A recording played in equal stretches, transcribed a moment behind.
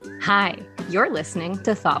Hi, you're listening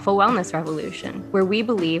to Thoughtful Wellness Revolution, where we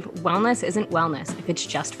believe wellness isn't wellness if it's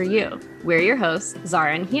just for you. We're your hosts,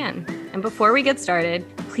 Zara and Hien. And before we get started,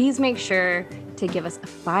 please make sure to give us a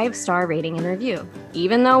 5-star rating and review.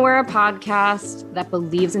 Even though we're a podcast that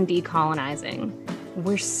believes in decolonizing,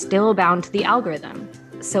 we're still bound to the algorithm.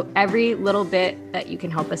 So every little bit that you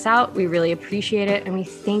can help us out, we really appreciate it. And we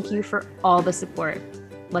thank you for all the support.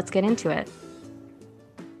 Let's get into it.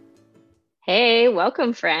 Hey,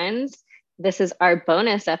 welcome, friends. This is our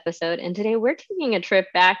bonus episode, and today we're taking a trip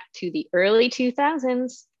back to the early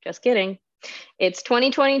 2000s. Just kidding. It's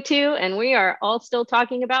 2022, and we are all still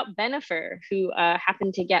talking about Bennifer, who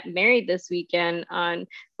happened to get married this weekend on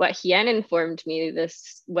what Hien informed me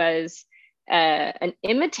this was an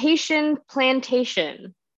imitation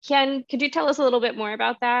plantation. Hien, could you tell us a little bit more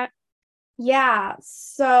about that? Yeah,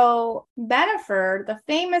 so Bennifer, the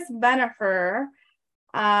famous Bennifer,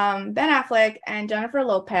 Ben Affleck and Jennifer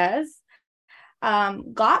Lopez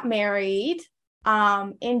got married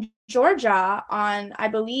in Georgia on, I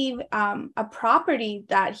believe, a property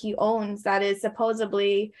that he owns that is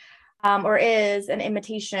supposedly or is an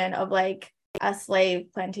imitation of like a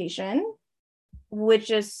slave plantation,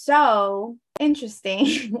 which is so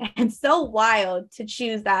interesting and so wild to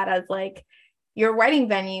choose that as like your wedding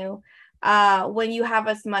venue when you have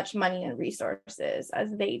as much money and resources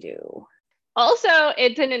as they do. Also,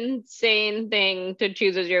 it's an insane thing to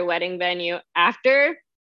choose as your wedding venue after,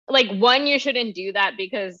 like, one, you shouldn't do that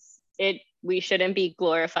because we shouldn't be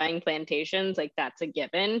glorifying plantations, like that's a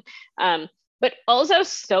given. But also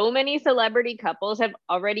so many celebrity couples have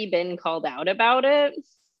already been called out about it.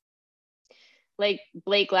 Like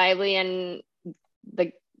Blake Lively and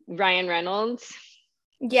the Ryan Reynolds.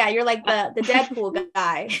 Yeah, you're like the Deadpool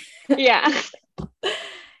guy. Yeah.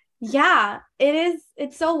 Yeah, it is.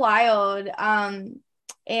 It's so wild. And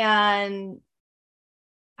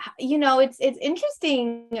you know, it's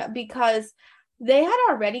interesting because they had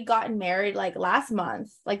already gotten married like last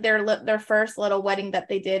month, like their first little wedding that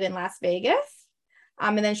they did in Las Vegas.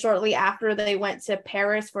 And then shortly after they went to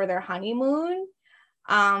Paris for their honeymoon.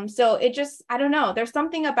 So it just, I don't know, there's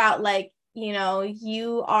something about like, you know,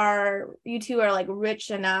 you two are like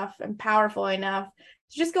rich enough and powerful enough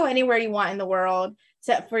to just go anywhere you want in the world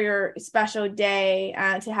for your special day,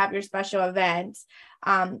 to have your special event.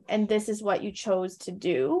 And this is what you chose to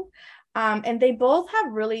do. And they both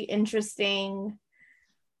have really interesting,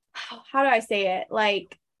 how do I say it?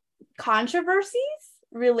 Like controversies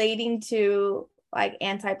relating to like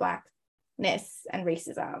anti-Blackness and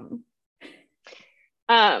racism.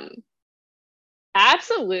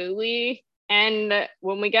 Absolutely. And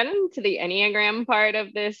when we get into the Enneagram part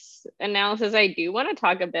of this analysis, I do want to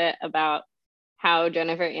talk a bit about how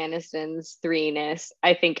Jennifer Aniston's threeness,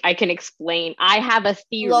 I think I can explain. I have a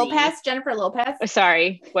theory. Jennifer Lopez.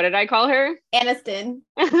 Sorry, what did I call her? Aniston.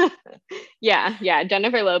 Yeah,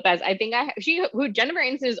 Jennifer Lopez. I think Jennifer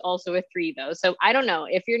Aniston is also a 3 though. So I don't know.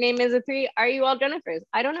 If your name is a 3, are you all Jennifers?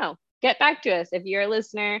 I don't know. Get back to us. If you're a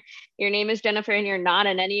listener, your name is Jennifer and you're not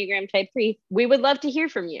an Enneagram type 3, we would love to hear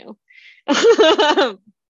from you. That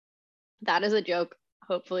is a joke,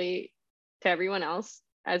 hopefully, to everyone else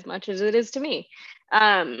as much as it is to me.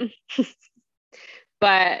 But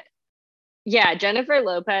yeah, Jennifer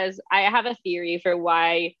Lopez, I have a theory for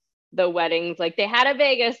why the weddings, like they had a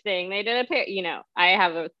Vegas thing, they did a pair, you know, I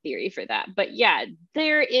have a theory for that. But yeah,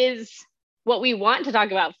 there is what we want to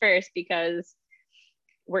talk about first, because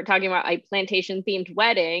we're talking about a plantation themed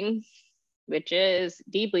wedding, which is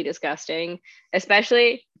deeply disgusting,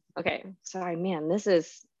 especially, okay, sorry, man, this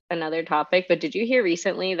is another topic, but did you hear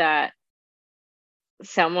recently that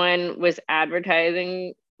someone was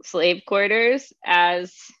advertising slave quarters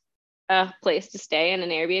as a place to stay in an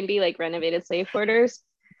Airbnb, like renovated slave quarters?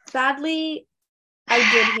 Sadly, I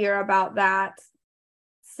did hear about that.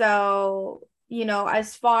 So, you know,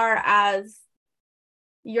 as far as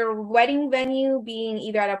your wedding venue being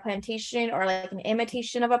either at a plantation or like an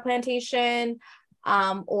imitation of a plantation,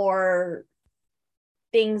 or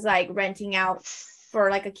things like renting out for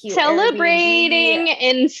like a cute celebrating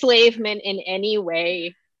Airbnb. Enslavement in any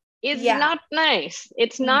way is not nice.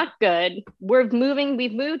 It's not good. We've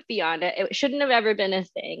moved beyond it. It shouldn't have ever been a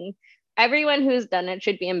thing. Everyone who's done it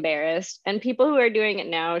should be embarrassed, and people who are doing it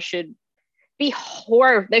now should be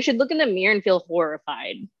they should look in the mirror and feel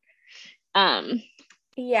horrified.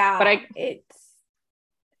 Yeah, but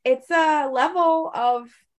it's a level of,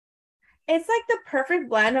 it's like the perfect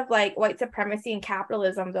blend of like white supremacy and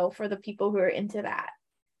capitalism though for the people who are into that,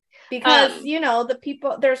 because you know,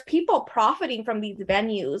 there's people profiting from these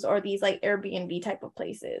venues or these like Airbnb type of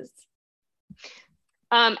places.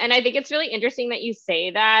 And I think it's really interesting that you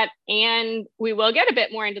say that. And we will get a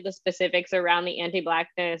bit more into the specifics around the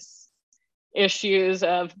anti-Blackness issues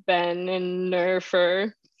of Ben and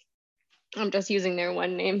Nerfer. I'm just using their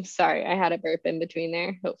one name. Sorry, I had a burp in between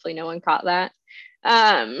there. Hopefully no one caught that.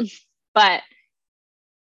 But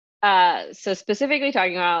so specifically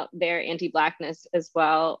talking about their anti-Blackness as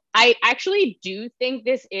well, I actually do think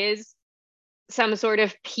this is some sort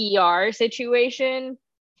of PR situation,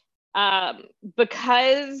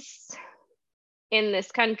 because in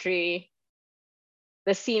this country,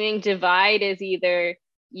 the seeming divide is either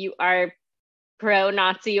you are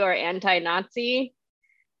pro-Nazi or anti-Nazi,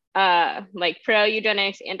 like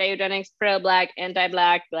pro-eugenics, anti-eugenics, pro-Black,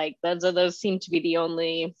 anti-Black, like those seem to be the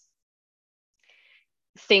only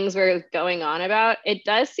things we're going on about. It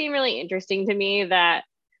does seem really interesting to me that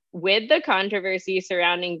with the controversy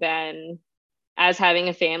surrounding Ben as having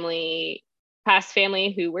a family, past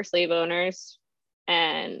family who were slave owners,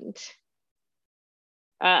 and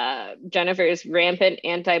Jennifer's rampant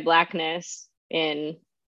anti-Blackness in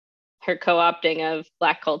her co-opting of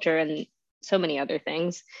Black culture and so many other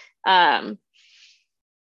things. I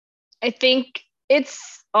think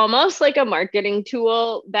it's almost like a marketing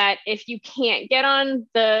tool that if you can't get on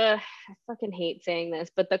the, I fucking hate saying this,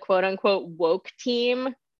 but the quote unquote woke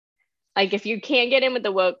team, like if you can't get in with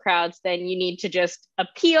the woke crowds, then you need to just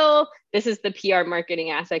appeal. This is the PR marketing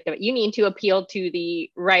aspect of it. You need to appeal to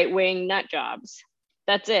the right-wing nut jobs.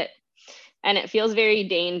 That's it. And it feels very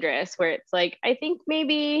dangerous where it's like, I think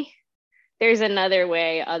maybe there's another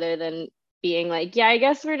way other than being like, yeah, I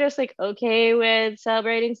guess we're just like okay with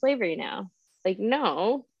celebrating slavery now. Like,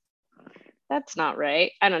 no, that's not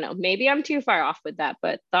right. I don't know. Maybe I'm too far off with that,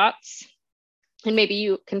 but thoughts? And maybe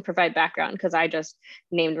you can provide background because I just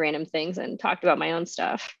named random things and talked about my own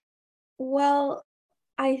stuff. Well,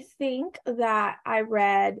 I think that I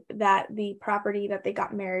read that the property that they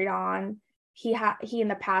got married on, he in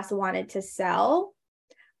the past wanted to sell,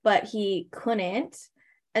 but he couldn't.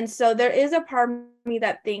 And so there is a part of me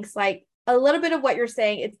that thinks like a little bit of what you're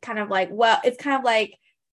saying, it's kind of like, well, it's kind of like,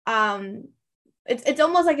 it's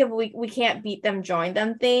almost like if we can't beat them, join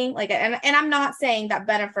them thing. Like, and I'm not saying that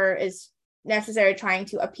Bennifer is necessarily trying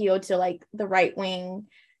to appeal to like the right wing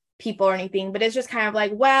people or anything, but it's just kind of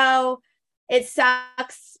like, well, it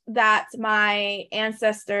sucks that my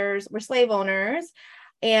ancestors were slave owners,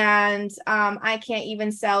 and I can't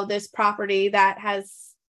even sell this property that has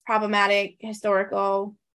problematic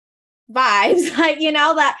historical vibes, like, you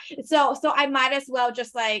know, that so I might as well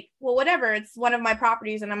just like, well, whatever, it's one of my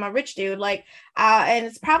properties and I'm a rich dude, like and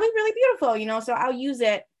it's probably really beautiful, you know, so I'll use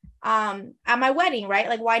it at my wedding, right?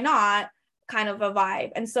 Like, why not, kind of a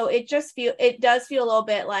vibe. And so it does feel a little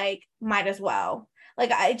bit like might as well,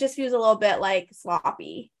 like it just feels a little bit like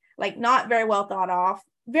sloppy, like not very well thought of,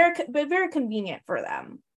 but very convenient for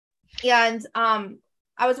them. And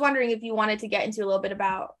I was wondering if you wanted to get into a little bit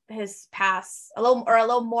about his past, a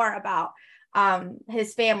little more about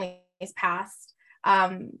his family's past,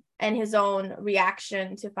 and his own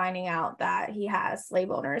reaction to finding out that he has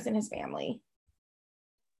slave owners in his family.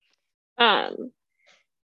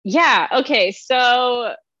 Yeah, okay.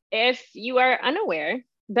 So if you are unaware,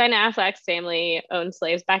 Ben Affleck's family owned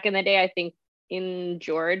slaves back in the day, I think in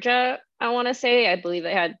Georgia, I want to say. I believe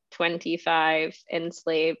they had 25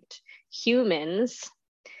 enslaved humans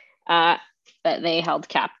that they held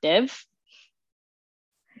captive.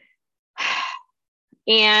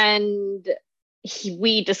 And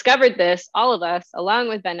we discovered this, all of us, along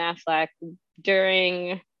with Ben Affleck,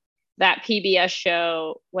 during that PBS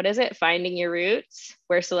show, what is it? Finding Your Roots,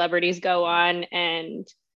 where celebrities go on and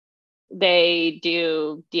they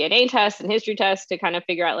do DNA tests and history tests to kind of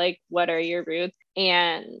figure out like, what are your roots?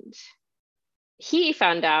 And he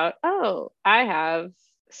found out, oh, I have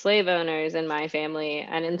slave owners in my family.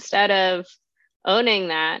 And instead of owning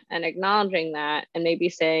that and acknowledging that and maybe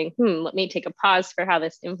saying, let me take a pause for how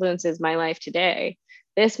this influences my life today,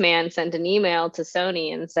 this man sent an email to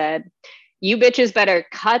Sony and said, you bitches better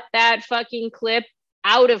cut that fucking clip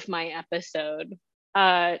out of my episode.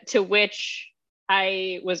 To which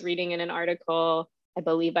I was reading in an article, I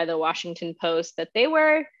believe by the Washington Post, that they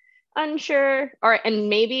were unsure, and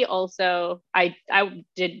maybe also I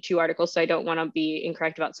did two articles, so I don't want to be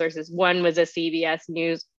incorrect about sources. One was a CBS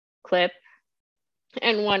News clip,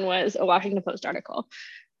 and one was a Washington Post article,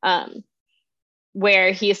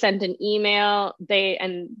 where he sent an email.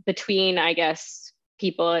 And between, I guess,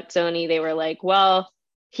 people at Sony, they were like, well,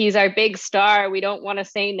 he's our big star, we don't want to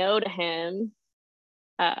say no to him.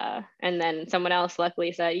 And then someone else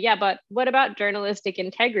luckily said, yeah, but what about journalistic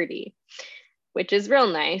integrity? Which is real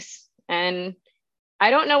nice. And I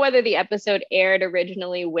don't know whether the episode aired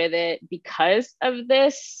originally with it because of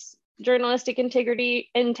this journalistic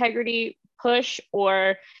integrity push,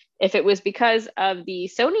 or if it was because of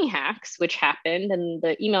the Sony hacks, which happened, and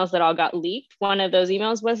the emails that all got leaked. One of those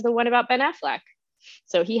emails was the one about Ben Affleck.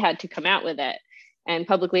 So he had to come out with it and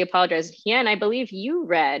publicly apologize. Yeah, and I believe you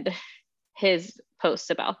read his posts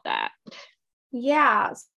about that.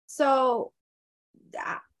 Yeah. So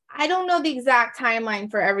I don't know the exact timeline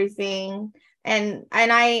for everything. And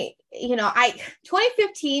I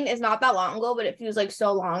 2015 is not that long ago, but it feels like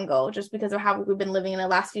so long ago just because of how we've been living in the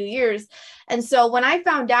last few years. And so when I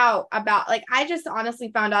found out about, like, I just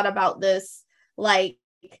honestly found out about this like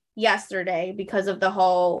yesterday because of the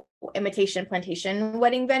whole Imitation Plantation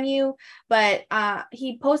wedding venue. But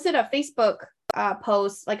he posted a Facebook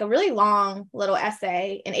post, like a really long little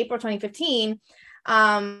essay in April 2015,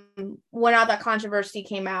 when all that controversy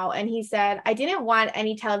came out, and he said, I didn't want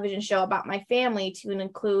any television show about my family to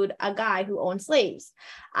include a guy who owned slaves.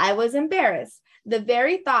 I was embarrassed. The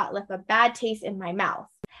very thought left a bad taste in my mouth.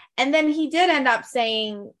 And then he did end up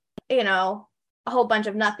saying, a whole bunch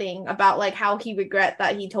of nothing about like how he regret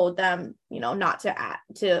that he told them, not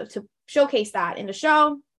to showcase that in the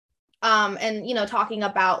show. And talking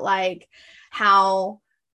about like how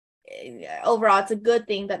overall it's a good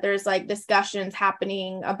thing that there's like discussions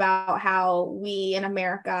happening about how we in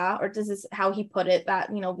America, or this is how he put it, that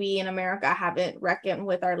we in America haven't reckoned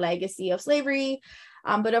with our legacy of slavery,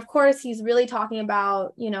 but of course he's really talking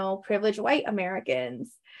about privileged white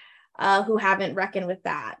Americans who haven't reckoned with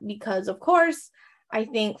that, because of course I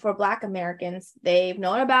think for Black Americans, they've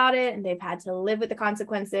known about it and they've had to live with the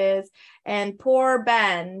consequences. And poor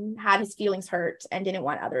Ben had his feelings hurt and didn't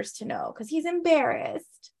want others to know because he's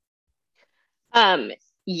embarrassed.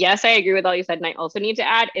 Yes, I agree with all you said. And I also need to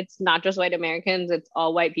add, it's not just white Americans, it's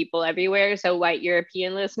all white people everywhere. So white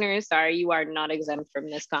European listeners, sorry, you are not exempt from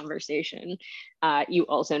this conversation. You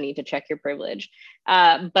also need to check your privilege.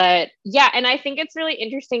 But yeah, and I think it's really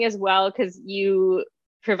interesting as well, because you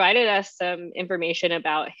provided us some information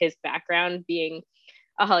about his background being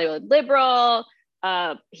a Hollywood liberal.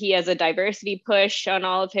 He has a diversity push on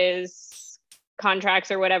all of his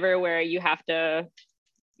contracts or whatever, where you have to,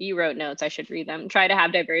 you wrote notes, I should read them, try to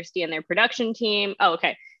have diversity in their production team. Oh,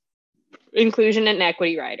 okay. Inclusion and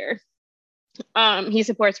equity writer. He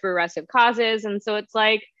supports progressive causes. And so it's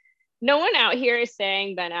like, no one out here is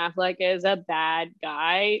saying Ben Affleck is a bad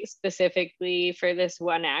guy specifically for this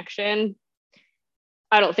one action.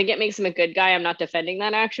 I don't think it makes him a good guy. I'm not defending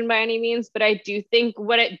that action by any means, but I do think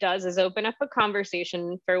what it does is open up a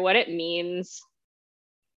conversation for what it means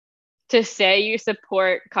to say you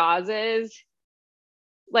support causes.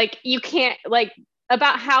 Like, you can't, like,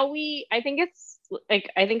 about how I think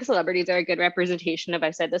celebrities are a good representation of,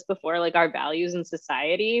 I've said this before, like our values in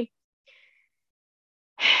society.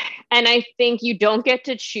 And I think you don't get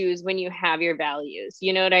to choose when you have your values.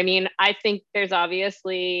 You know what I mean? I think there's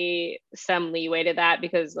obviously some leeway to that,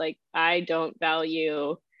 because like, I don't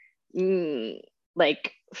value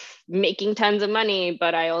like making tons of money,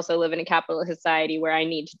 but I also live in a capitalist society where I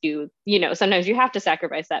need to do, sometimes you have to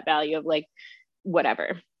sacrifice that value of like,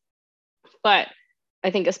 whatever. But I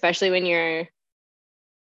think especially when you're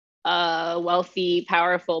a wealthy,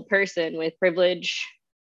 powerful person with privilege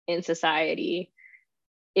in society,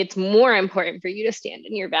 it's more important for you to stand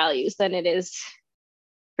in your values than it is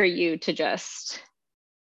for you to just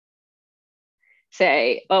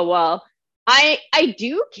say, oh, well, I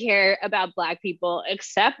do care about Black people,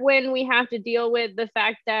 except when we have to deal with the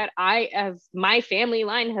fact that my family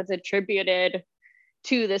line has attributed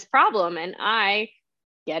to this problem, and I,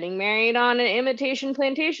 getting married on an imitation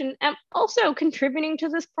plantation, am also contributing to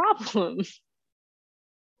this problem.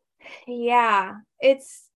 Yeah,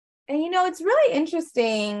 it's really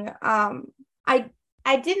interesting. I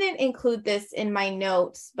didn't include this in my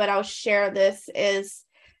notes, but I'll share this. It's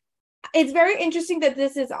very interesting that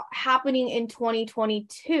this is happening in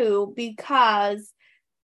 2022, because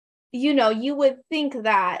you would think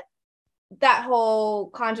that whole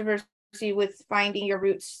controversy with finding your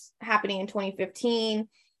roots happening in 2015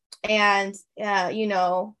 and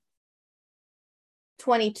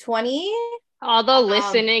 2020, all the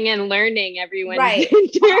listening and learning everyone right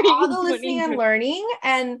did all the listening and learning.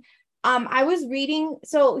 And I was reading,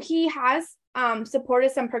 so he has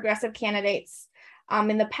supported some progressive candidates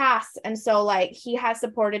in the past, and so like he has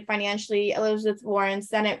supported financially Elizabeth Warren,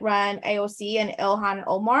 Senate run AOC, and Ilhan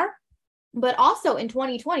Omar. But also in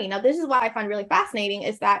 2020, now this is what I find really fascinating,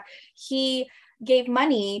 is that he gave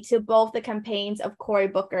money to both the campaigns of Cory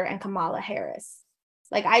Booker and Kamala Harris.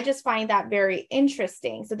 Like, I just find that very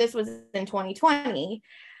interesting. So this was in 2020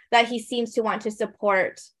 that he seems to want to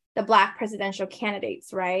support the Black presidential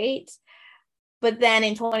candidates, right? But then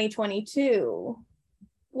in 2022,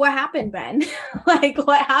 what happened, Ben? Like,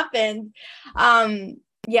 what happened?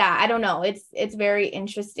 Yeah, I don't know. It's very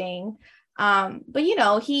interesting. But you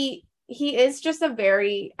know, he is just a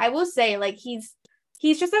very, I will say, like, he's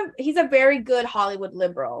a very good Hollywood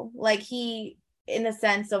liberal. Like, he, in the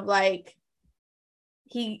sense of like,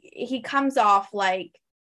 he comes off like,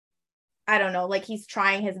 I don't know, like he's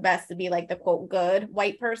trying his best to be like the quote good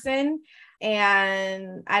white person.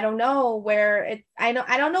 And I don't know where I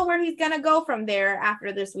don't know where he's gonna go from there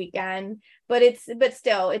after this weekend. But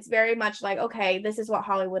still, it's very much like, okay, this is what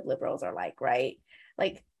Hollywood liberals are like, right?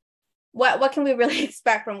 Like, what can we really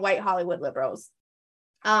expect from white Hollywood liberals?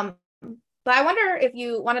 But I wonder if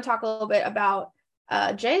you want to talk a little bit about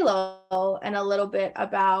J-Lo and a little bit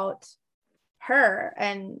about her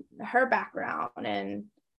and her background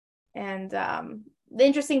and the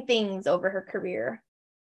interesting things over her career.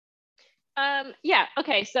 Yeah.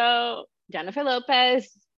 Okay. So Jennifer Lopez,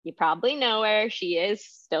 you probably know her. She is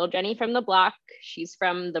still Jenny from the block. She's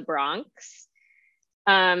from the Bronx.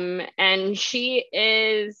 And she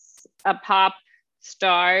is a pop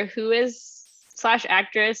star who is /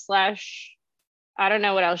 actress / I don't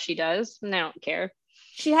know what else she does, and I don't care.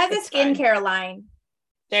 She has a skincare line.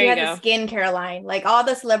 She has a skincare line. Like, all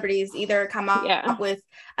the celebrities either come up with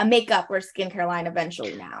a makeup or skincare line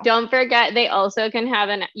eventually now. Don't forget, they also can have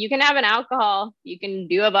you can have an alcohol. You can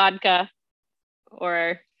do a vodka,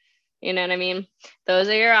 or, you know what I mean? Those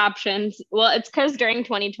are your options. Well, it's because during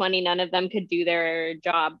 2020, none of them could do their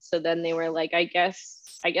job. So then they were like, I guess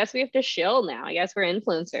we have to shill now. I guess we're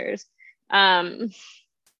influencers.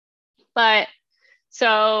 But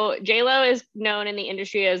so J-Lo is known in the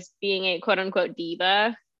industry as being a quote unquote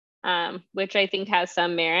diva, which I think has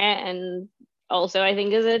some merit. And also I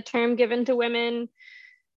think is a term given to women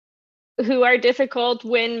who are difficult,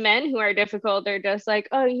 when men who are difficult are just like,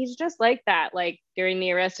 oh, he's just like that. Like during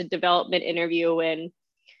the Arrested Development interview, when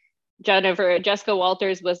Jessica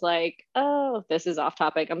Walters was like, oh, this is off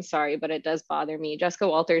topic, I'm sorry, but it does bother me. Jessica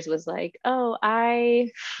Walters was like, oh,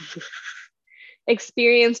 I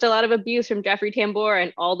experienced a lot of abuse from Jeffrey Tambor,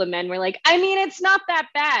 and all the men were like, I mean, it's not that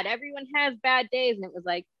bad. Everyone has bad days. And it was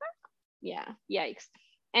like, yeah, yikes.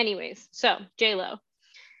 Anyways, so J-Lo.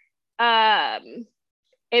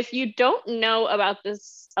 If you don't know about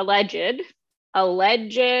this alleged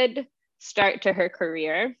start to her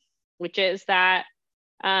career, which is that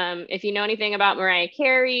if you know anything about Mariah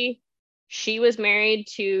Carey, she was married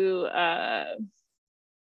to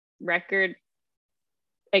record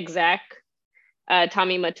exec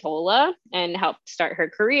Tommy Mottola and helped start her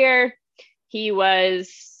career. He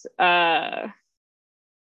was, I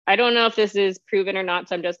don't know if this is proven or not,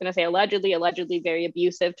 so I'm just going to say allegedly very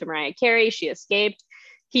abusive to Mariah Carey. She escaped.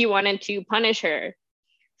 He wanted to punish her.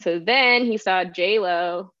 So then he saw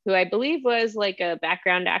J-Lo, who I believe was like a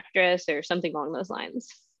background actress or something along those lines,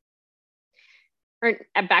 or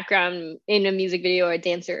a background in a music video or a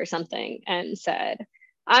dancer or something, and said,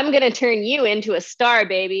 I'm going to turn you into a star,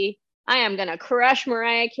 baby. I am going to crush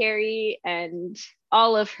Mariah Carey and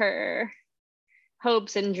all of her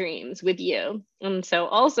hopes and dreams with you. And so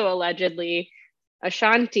also allegedly,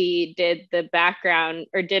 Ashanti did the background,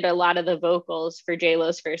 or did a lot of the vocals for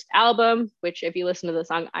J-Lo's first album, which if you listen to the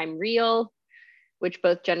song I'm Real, which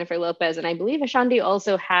both Jennifer Lopez and I believe Ashanti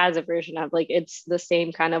also has a version of, like, it's the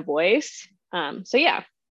same kind of voice. So yeah,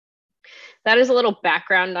 that is a little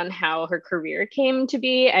background on how her career came to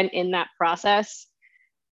be. And in that process,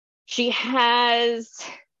 she has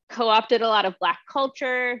co-opted a lot of Black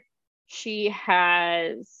culture. She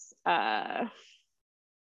has,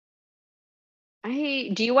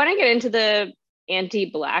 do you want to get into the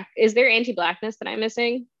anti-Black? Is there anti-Blackness that I'm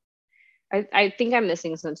missing? I think I'm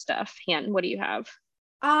missing some stuff. Han, what do you have?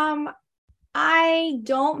 I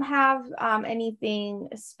don't have anything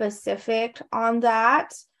specific on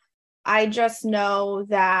that. I just know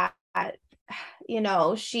that, you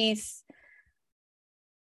know, she's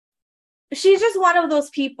just one of those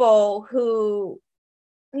people who,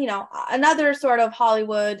 you know, another sort of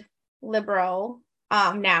Hollywood liberal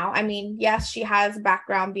now. I mean, yes, she has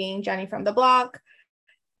background being Jenny from the block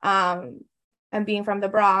and being from the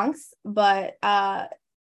Bronx, but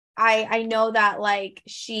I know that, like,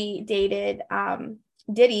 she dated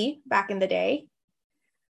Diddy back in the day.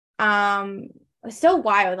 It's so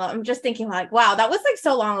wild. I'm just thinking, like, wow, that was like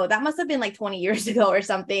so long ago. That must have been like 20 years ago or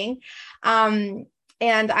something. And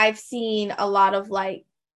I've seen a lot of, like,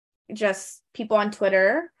 just people on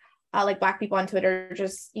Twitter like Black people on Twitter,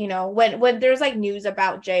 just, you know, when there's like news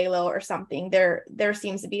about J-Lo or something, there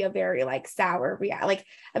seems to be a very like sour like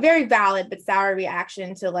a very valid but sour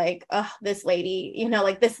reaction to like, oh, this lady, you know,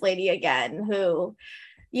 like this lady again, who,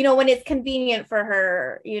 you know, when it's convenient for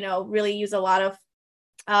her, you know, really use a lot of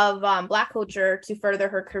Black culture to further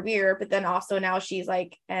her career, but then also now she's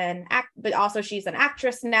like but also she's an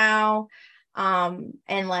actress now, and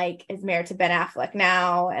like is married to Ben Affleck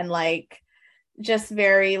now, and like just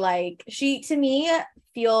very like, she to me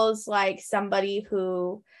feels like somebody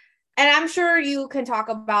who, and I'm sure you can talk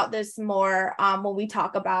about this more when we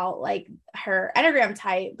talk about like her Enneagram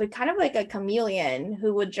type, but kind of like a chameleon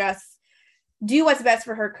who would just do what's best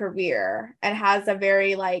for her career and has a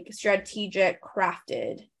very like strategic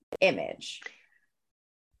crafted image.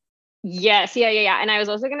 Yes, yeah. And I was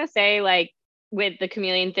also gonna say, like, with the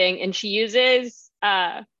chameleon thing, and she uses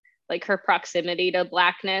like her proximity to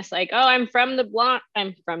Blackness, like, oh, I'm from the Bronx,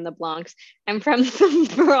 I'm from the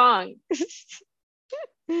Bronx.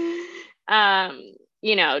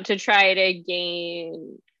 You know, to try to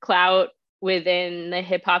gain clout within the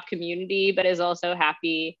hip hop community, but is also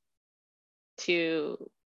happy to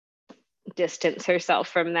distance herself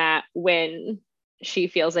from that when she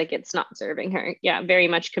feels like it's not serving her. Yeah, very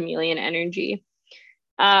much chameleon energy.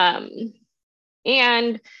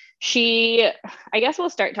 And she, I guess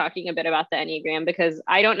we'll start talking a bit about the Enneagram, because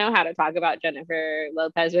I don't know how to talk about Jennifer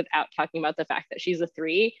Lopez without talking about the fact that she's a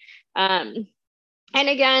 3. And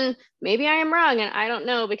again, maybe I am wrong and I don't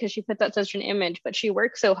know, because she puts out such an image, but she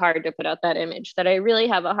works so hard to put out that image that I really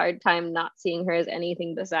have a hard time not seeing her as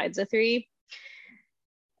anything besides a 3.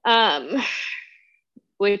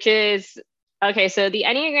 Which is, okay, so the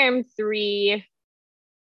Enneagram 3,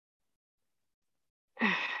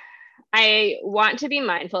 I want to be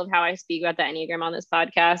mindful of how I speak about the Enneagram on this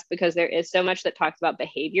podcast, because there is so much that talks about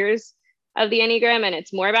behaviors of the Enneagram, and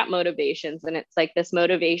it's more about motivations. And it's like this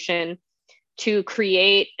motivation to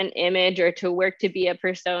create an image or to work to be a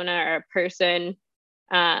persona or a person.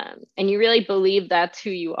 And you really believe that's who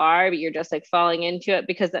you are, but you're just like falling into it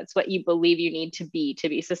because that's what you believe you need to be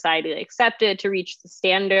societally accepted, to reach the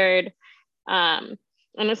standard. And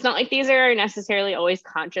it's not like these are necessarily always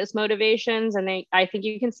conscious motivations. And I think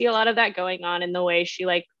you can see a lot of that going on in the way she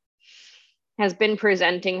like has been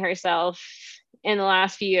presenting herself in the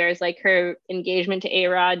last few years. Like her engagement to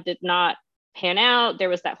A-Rod did not pan out. There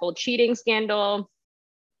was that whole cheating scandal.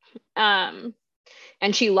 And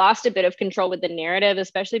she lost a bit of control with the narrative,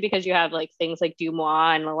 especially because you have like things like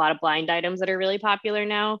DeuxMoi and a lot of blind items that are really popular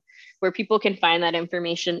now, where people can find that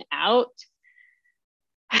information out.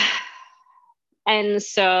 And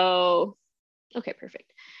so, okay,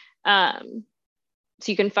 perfect. So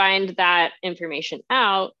you can find that information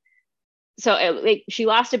out. So she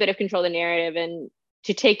lost a bit of control of the narrative, and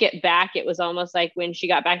to take it back, it was almost like when she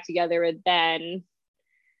got back together with Ben,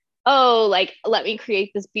 oh, like, let me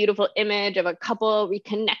create this beautiful image of a couple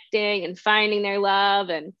reconnecting and finding their love,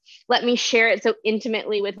 and let me share it so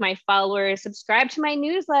intimately with my followers. Subscribe to my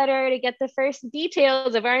newsletter to get the first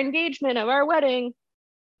details of our engagement, of our wedding.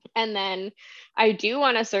 And then I do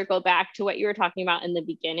want to circle back to what you were talking about in the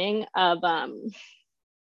beginning of,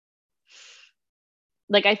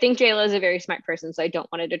 like, I think J-Lo is a very smart person, so I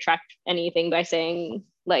don't want to detract anything by saying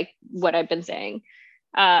like what I've been saying.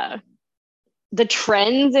 The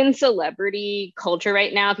trends in celebrity culture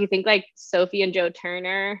right now, if you think like Sophie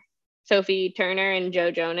Turner and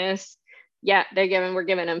Joe Jonas, yeah, we're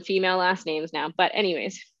giving them female last names now. But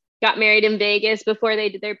anyways, got married in Vegas before they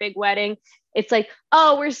did their big wedding. It's like,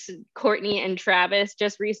 oh, Courtney and Travis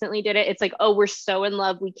just recently did it. It's like, oh, we're so in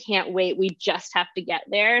love. We can't wait. We just have to get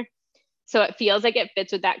there. So it feels like it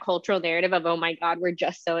fits with that cultural narrative of, oh my God, we're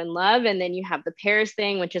just so in love. And then you have the Paris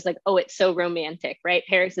thing, which is like, oh, it's so romantic, right?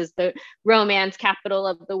 Paris is the romance capital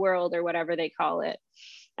of the world, or whatever they call it.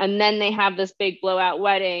 And then they have this big blowout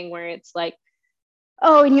wedding where it's like,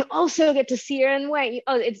 oh, and you also get to see her in white.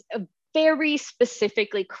 Oh, it's a very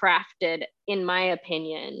specifically crafted, in my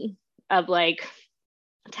opinion, of like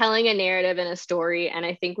telling a narrative and a story. And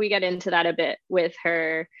I think we get into that a bit with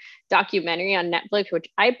her documentary on Netflix, which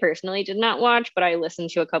I personally did not watch, but I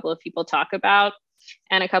listened to a couple of people talk about.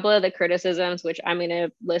 And a couple of the criticisms, which I'm going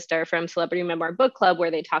to list, are from Celebrity Memoir Book Club,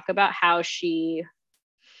 where they talk about how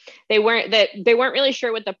they weren't really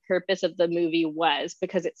sure what the purpose of the movie was,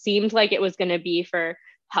 because it seemed like it was going to be for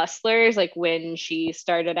hustlers, like when she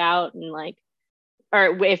started out, and like,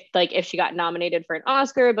 or if she got nominated for an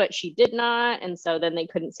Oscar, but she did not. And so then they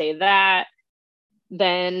couldn't say that.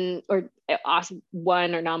 Then, or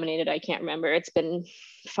won or nominated, I can't remember. It's been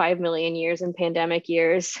 5 million years in pandemic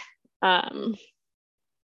years.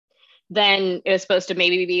 then it was supposed to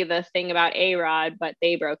maybe be the thing about A-Rod, but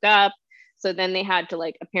they broke up. So then they had to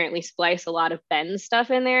like apparently splice a lot of Ben's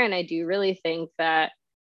stuff in there. And I do really think that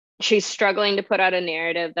she's struggling to put out a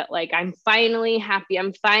narrative that like, I'm finally happy,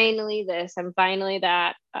 I'm finally this, I'm finally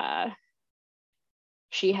that.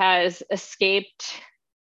 She has escaped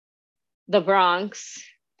the Bronx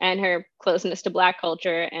and her closeness to Black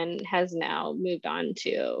culture and has now moved on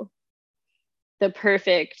to the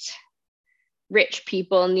perfect rich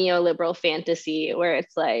people neoliberal fantasy where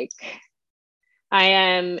it's like, I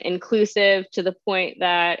am inclusive to the point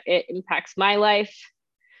that it impacts my life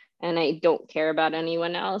and I don't care about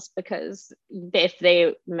anyone else because if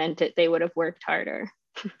they meant it, they would have worked harder.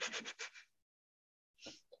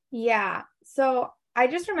 Yeah. So I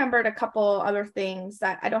just remembered a couple other things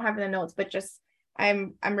that I don't have in the notes, but just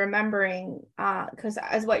I'm remembering because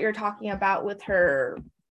as what you're talking about with her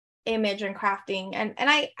image and crafting, and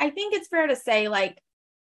I think it's fair to say, like,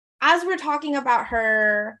 as we're talking about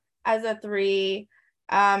her as a 3,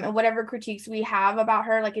 and whatever critiques we have about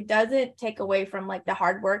her, like, it doesn't take away from like the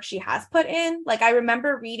hard work she has put in. Like, I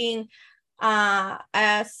remember reading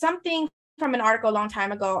something from an article a long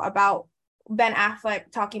time ago about Ben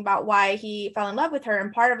Affleck talking about why he fell in love with her,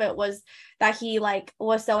 and part of it was that he like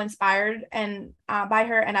was so inspired and by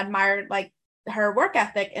her and admired like her work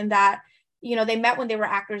ethic, and that, you know, they met when they were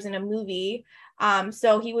actors in a movie.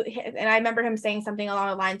 So he would, and I remember him saying something along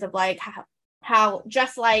the lines of like how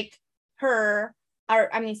just like her,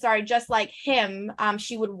 or I mean, sorry, just like him,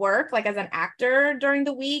 she would work like as an actor during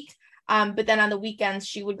the week. But then on the weekends,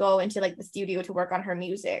 she would go into like the studio to work on her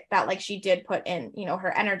music, that like she did put in, you know,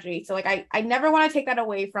 her energy. So like, I never want to take that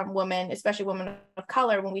away from women, especially women of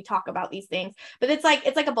color, when we talk about these things, but it's like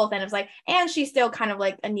a both end. It's like, and she's still kind of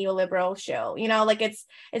like a neoliberal show, you know, like it's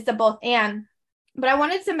the both and. But I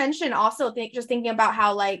wanted to mention also, just thinking about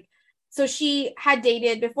how like, so she had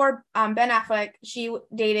dated before Ben Affleck, she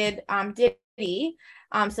dated Diddy.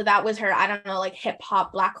 So that was her, I don't know, like hip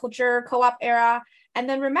hop Black culture co-op era. And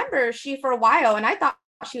then remember, she for a while, and I thought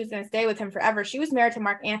she was going to stay with him forever, she was married to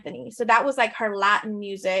Marc Anthony. So that was like her Latin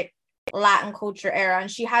music, Latin culture era. And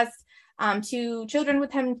she has 2 children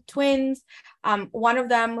with him, twins. One of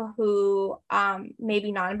them who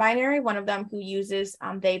maybe non-binary, one of them who uses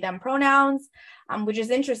they, them pronouns, which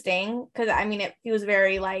is interesting because I mean, it feels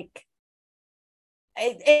very like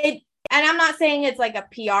it. And I'm not saying it's like a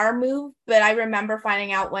PR move, but I remember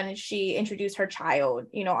finding out when she introduced her child,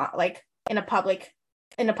 you know, like in a public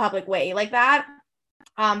way like that.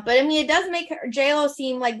 But I mean, it does make her, J-Lo,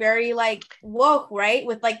 seem like very like woke, right?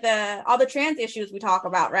 With like all the trans issues we talk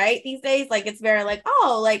about, right? These days, like it's very like,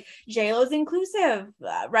 oh, like J-Lo's inclusive,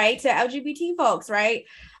 right? To LGBT folks, right?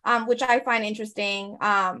 Which I find interesting.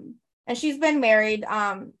 And she's been married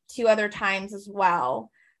 2 other times as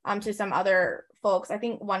well, to some other folks. I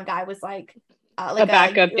think one guy was like a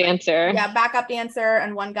backup dancer. Yeah, backup dancer,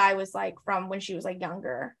 and one guy was like from when she was like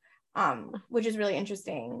younger. Which is really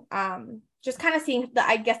interesting. Just kind of seeing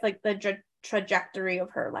I guess like the trajectory of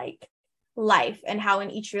her like life and how in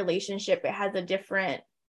each relationship it has a different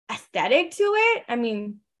aesthetic to it. I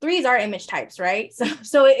mean, 3s are image types, right?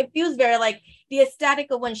 So it feels very like the aesthetic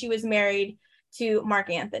of when she was married to Marc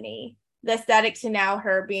Anthony, the aesthetic to now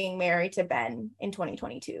her being married to Ben in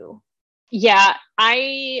 2022. Yeah,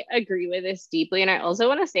 I agree with this deeply. And I also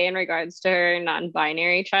want to say in regards to her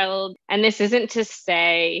non-binary child, and this isn't to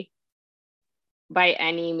say by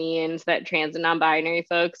any means that trans and non-binary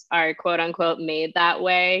folks are quote unquote made that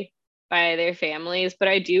way by their families, but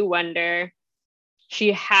I do wonder,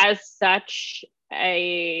 she has such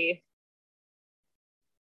a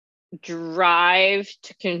drive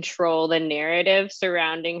to control the narrative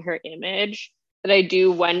surrounding her image that I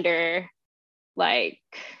do wonder like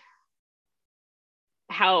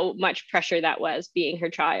how much pressure that was being her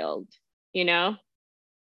child, you know?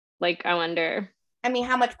 Like, I wonder. I mean,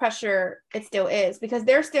 how much pressure it still is, because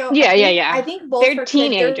they're still, yeah. I think both they're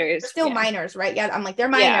teenagers, they're still minors, right? Yeah, I'm like, they're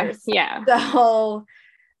minors. Yeah. So,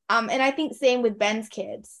 and I think same with Ben's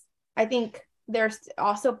kids. I think they're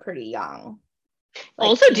also pretty young. Like,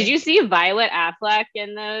 also, did you see Violet Affleck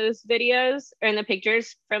in those videos or in the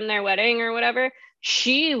pictures from their wedding or whatever?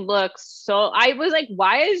 She looks so, I was like,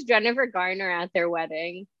 why is Jennifer Garner at their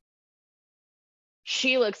wedding?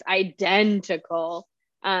 She looks identical.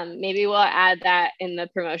 Maybe we'll add that in the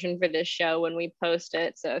promotion for this show when we post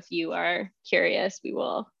it. So if you are curious, we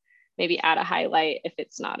will maybe add a highlight if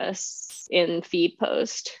it's not us in feed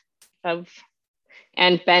post of,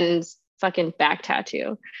 and Ben's fucking back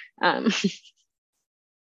tattoo.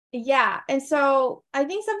 Yeah. And so I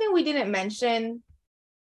think something we didn't mention,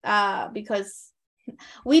 because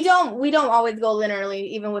we don't always go linearly,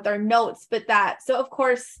 even with our notes, but so of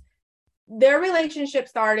course, their relationship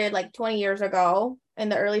started like 20 years ago in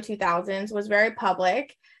the early 2000s, was very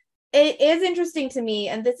public. It is interesting to me,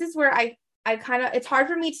 and this is where I kind of, it's hard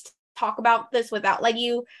for me to talk about this without, like,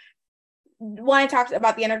 you want to talk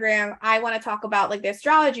about the Enneagram, I want to talk about like the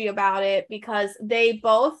astrology about it, because they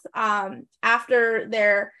both after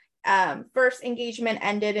their first engagement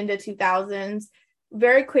ended in the 2000s,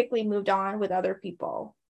 very quickly moved on with other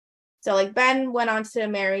people. So like Ben went on to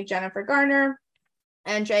marry Jennifer Garner,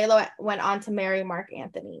 and J-Lo went on to marry Mark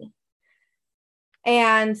Anthony.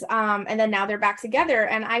 And then now they're back together,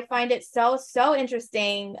 and I find it so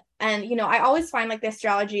interesting. And you know, I always find like the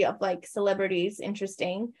astrology of like celebrities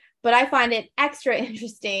interesting, but I find it extra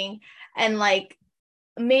interesting, and like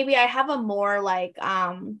maybe I have a more like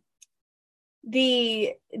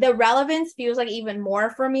the relevance feels like even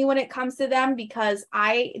more for me when it comes to them, because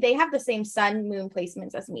they have the same sun moon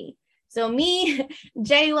placements as me. So me,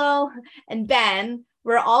 J-Lo, and Ben,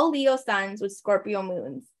 we're all Leo suns with Scorpio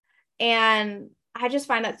moons. And I just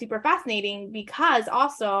find that super fascinating, because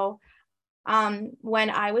also when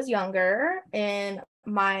I was younger in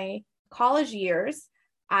my college years,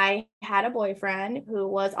 I had a boyfriend who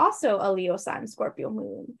was also a Leo sun, Scorpio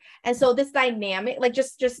moon. And so this dynamic, like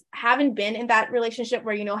just having been in that relationship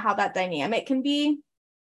where you know how that dynamic can be,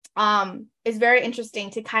 is very interesting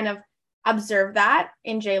to kind of observe that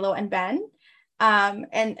in J-Lo and Ben.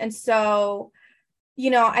 And so, you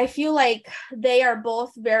know, I feel like they are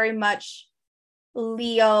both very much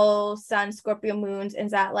Leo sun, Scorpio moons, and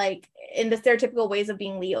that like in the stereotypical ways of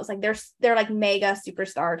being Leos, like they're like mega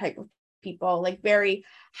superstar type of people, like very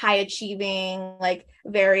high achieving, like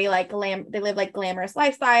very like they live like glamorous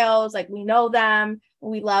lifestyles, like we know them,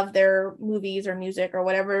 we love their movies or music or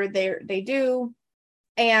whatever they do.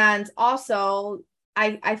 And also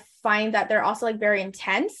I find that they're also like very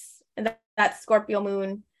intense, and that Scorpio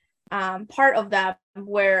moon part of them,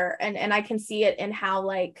 where and I can see it in how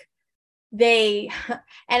like they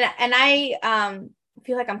and I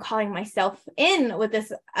feel like I'm calling myself in with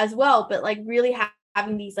this as well, but like really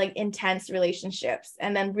having these like intense relationships,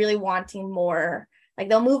 and then really wanting more, like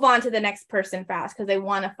they'll move on to the next person fast because they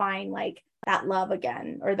want to find like that love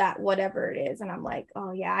again, or that whatever it is. And I'm like,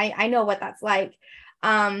 oh yeah, I know what that's like.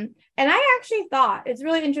 And I actually thought, it's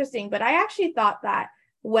really interesting, but I actually thought that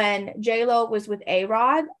when J-Lo was with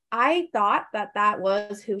A-Rod, I thought that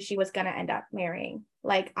was who she was going to end up marrying.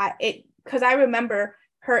 Like because I remember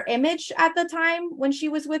her image at the time when she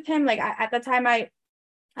was with him. Like at the time, I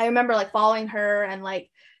remember like following her, and like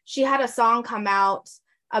she had a song come out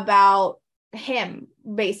about him,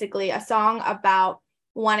 basically a song about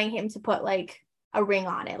wanting him to put like a ring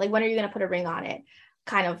on it. Like, when are you going to put a ring on it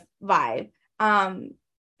kind of vibe. And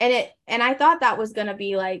I thought that was going to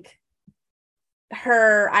be like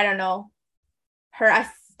her, I don't know, her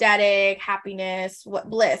aesthetic happiness, what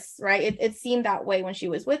bliss, right? It seemed that way when she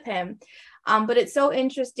was with him. But it's so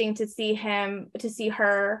interesting to see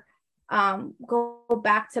her go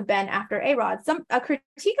back to Ben after A-Rod. A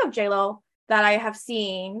critique of J-Lo that I have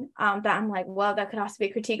seen, that I'm like, well, that could also be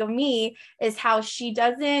a critique of me, is how she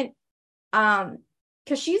doesn't, because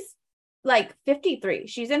she's like 53,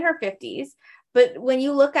 she's in her 50s, but when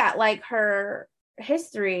you look at like her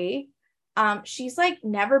history, she's like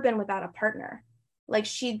never been without a partner. Like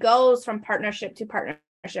she goes from partnership to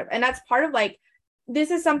partnership, and that's part of like,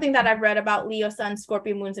 this is something that I've read about Leo sun,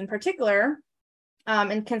 Scorpio moons in particular,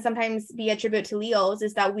 and can sometimes be attributed to Leos,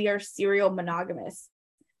 is that we are serial monogamous.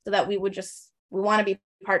 So that we want to be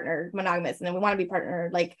partnered monogamous, and then we want to be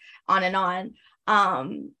partnered like on and on.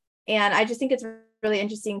 And I just think it's really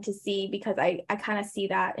interesting to see, because I kind of see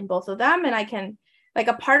that in both of them. And I can, like,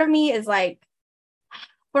 a part of me is like,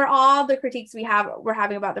 for all the critiques we're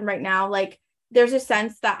having about them right now, like there's a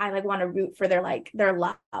sense that I like want to root for their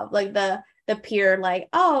love, like the pure, like,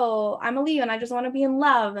 oh, I'm a Leo and I just want to be in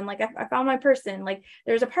love, and like I found my person. Like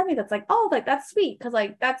there's a part of me that's like, oh, like that's sweet, because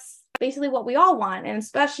like that's basically what we all want. And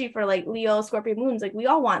especially for like Leo, Scorpio moons, like we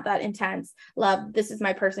all want that intense love. This is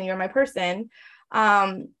my person, you're my person.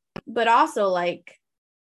 But also like,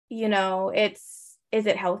 you know, is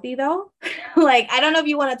it healthy though? Like, I don't know if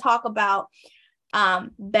you want to talk about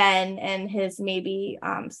Ben and his maybe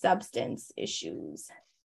substance issues.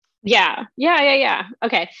 Yeah.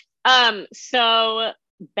 Okay. So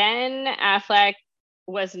Ben Affleck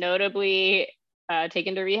was notably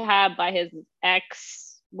taken to rehab by his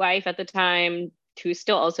ex-wife at the time, who's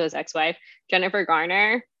still also his ex-wife, Jennifer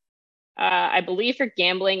Garner, I believe for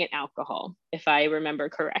gambling and alcohol, if I remember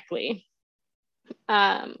correctly.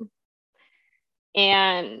 And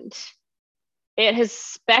it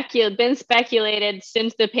has been speculated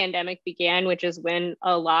since the pandemic began, which is when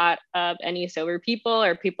a lot of any sober people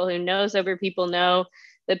or people who know sober people know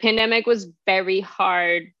the pandemic was very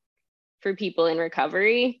hard for people in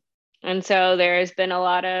recovery. And so there's been a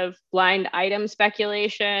lot of blind item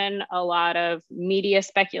speculation, a lot of media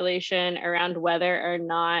speculation around whether or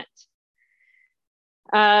not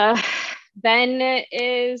Ben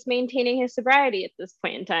is maintaining his sobriety at this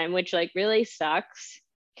point in time, which like really sucks.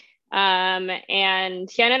 And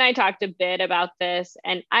Tian and I talked a bit about this,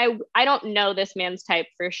 and I don't know this man's type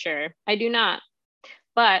for sure. I do not.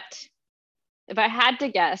 But if I had to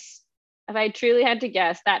guess, if I truly had to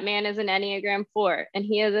guess, that man is an Enneagram 4 and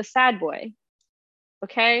he is a sad boy.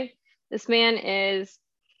 Okay? This man is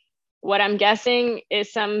what I'm guessing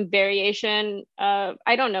is some variation of,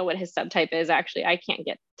 I don't know what his subtype is actually. I can't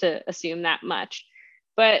get to assume that much.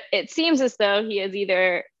 But it seems as though he is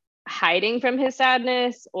either hiding from his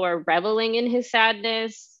sadness or reveling in his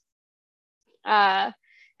sadness,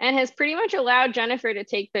 and has pretty much allowed Jennifer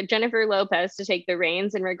Lopez to take the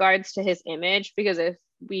reins in regards to his image, because if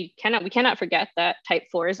we cannot forget that type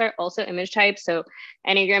 4s are also image types. So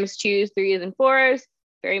Enneagrams 2s, 3s, and 4s,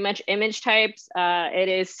 very much image types. It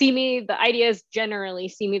is the idea is generally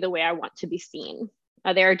see me the way I want to be seen.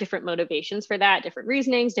 There are different motivations for that, different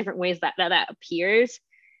reasonings, different ways that appears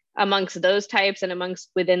amongst those types and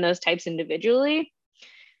within those types individually.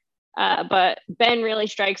 But Ben really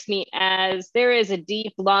strikes me as there is a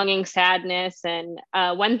deep longing sadness. And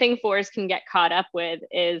one thing 4s can get caught up with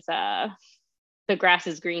is the grass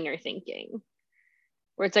is greener thinking,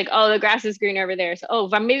 where it's like, oh, the grass is green over there. So,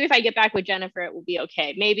 maybe if I get back with Jennifer, it will be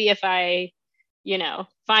okay. Maybe if I,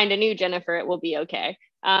 find a new Jennifer, it will be okay.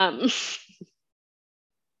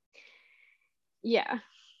 Yeah,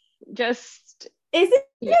 just. Isn't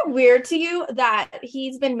it weird to you that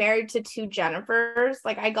he's been married to 2 Jennifers?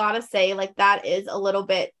 Like, I gotta say, like, that is a little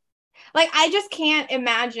bit, like, I just can't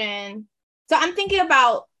imagine. So I'm thinking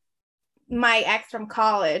about my ex from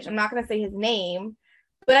college. I'm not gonna say his name,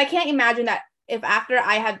 but I can't imagine that if after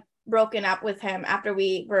I had broken up with him, after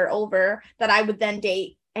we were over, that I would then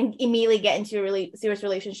date and immediately get into a really serious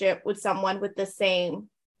relationship with someone with the same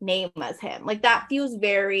name as him. Like, that feels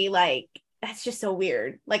very, like, that's just so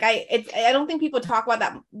weird. Like, I don't think people talk about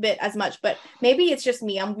that bit as much, but maybe it's just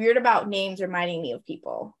me. I'm weird about names reminding me of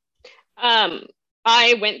people.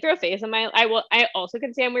 I went through a phase in my, I also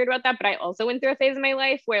can say I'm weird about that, but I also went through a phase in my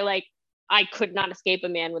life where like, I could not escape a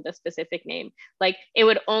man with a specific name. Like, it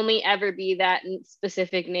would only ever be that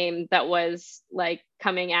specific name that was like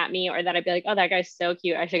coming at me, or that I'd be like, oh, that guy's so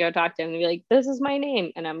cute, I should go talk to him, and be like, this is my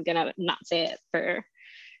name. And I'm gonna not say it for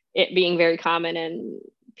it being very common and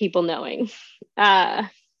people knowing. But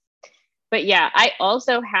yeah, I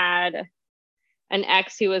also had an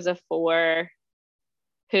ex who was a 4,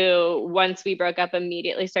 who once we broke up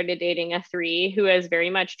immediately started dating a 3, who has very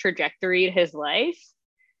much trajectoried his life.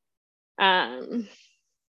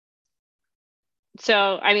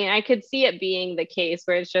 So I mean, I could see it being the case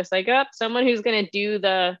where it's just like, oh, someone who's going to do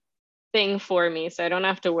the thing for me, so I don't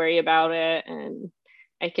have to worry about it, and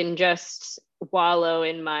I can just wallow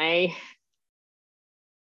in my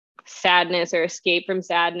sadness or escape from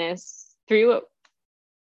sadness through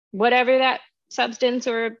whatever that substance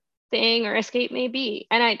or thing or escape may be.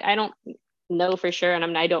 And I don't know for sure,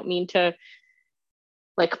 and I don't mean to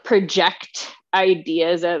like project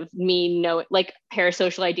ideas of me like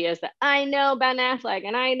parasocial ideas that I know Ben Affleck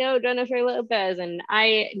and I know Jennifer Lopez and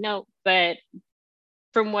I know, but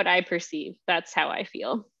from what I perceive, that's how I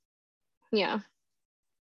feel. Yeah.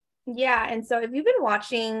 And so if you've been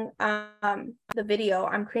watching the video,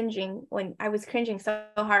 I was cringing so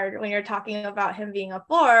hard when you're talking about him being a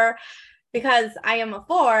 4, because I am a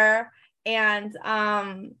 4, and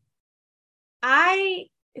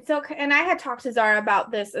and I had talked to Zara about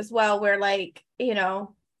this as well, where like, the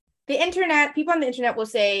internet, people on the internet will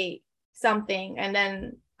say something, and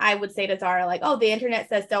then I would say to Zara like, oh, the internet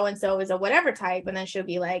says so and so is a whatever type, and then she'll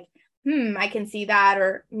be like, I can see that,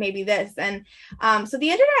 or maybe this. And so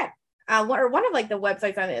the internet, or one of like the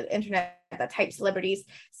websites on the internet that types celebrities,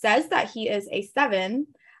 says that he is a 7.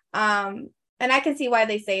 And I can see why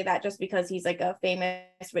they say that, just because he's like a famous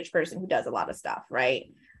rich person who does a lot of stuff, right?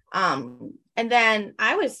 And then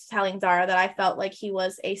I was telling Zara that I felt like he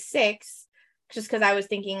was a 6, just because I was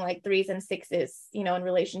thinking like 3s and 6s, in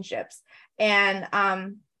relationships. And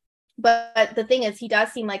but the thing is, he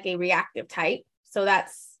does seem like a reactive type, so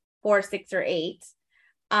that's 4, 6, or 8.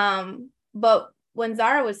 But when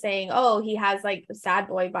Zara was saying, oh, he has like sad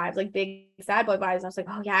boy vibes, like big sad boy vibes, I was like,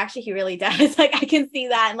 oh yeah, actually he really does. Like, I can see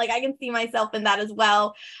that, and like I can see myself in that as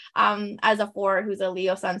well, as a 4 who's a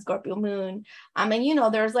Leo sun, Scorpio moon. And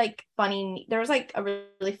there's like a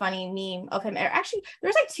really funny meme of him. Actually,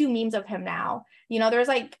 there's like 2 memes of him now. There's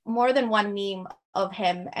like more than one meme of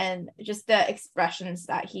him and just the expressions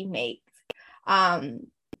that he makes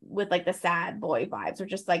with like the sad boy vibes, or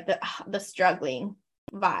just like the struggling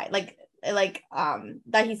vibe, like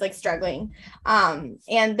that he's like struggling.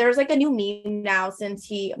 And there's like a new meme now since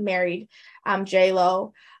he married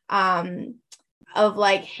J-Lo, of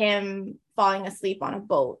like him falling asleep on a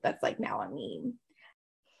boat. That's like now a meme.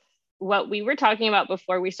 What we were talking about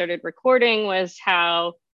before we started recording was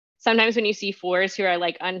how sometimes when you see fours who are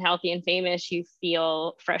like unhealthy and famous, you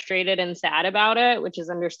feel frustrated and sad about it, which is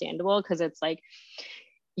understandable because it's like,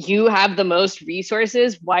 you have the most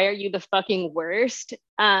resources. Why are you the fucking worst?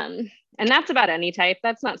 And that's about any type.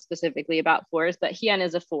 That's not specifically about fours, but Hien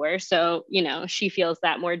is a four. So, you know, she feels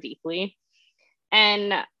that more deeply.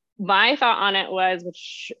 And my thought on it was,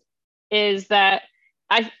 which is that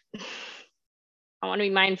I want to be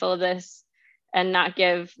mindful of this and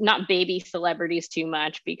not baby celebrities too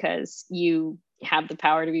much, because you have the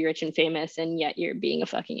power to be rich and famous and yet you're being a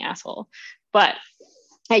fucking asshole. But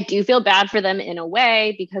I do feel bad for them in a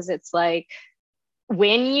way, because it's like,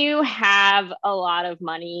 when you have a lot of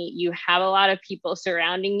money, you have a lot of people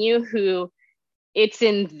surrounding you who it's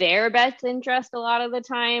in their best interest a lot of the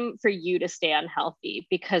time for you to stay unhealthy,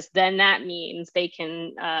 because then that means they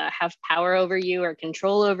can have power over you or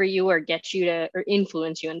control over you or get you to or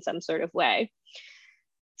influence you in some sort of way.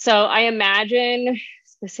 So I imagine,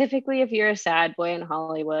 specifically if you're a sad boy in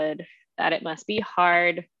Hollywood, that it must be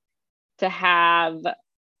hard to have,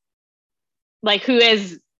 like, who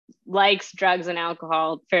likes drugs and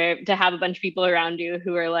alcohol, to have a bunch of people around you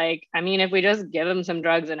who are like, I mean, if we just give him some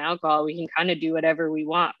drugs and alcohol, we can kind of do whatever we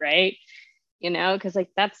want, right? You know, because like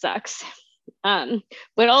that sucks. But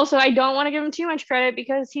also I don't want to give him too much credit,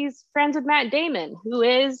 because he's friends with Matt Damon, who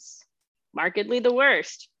is markedly the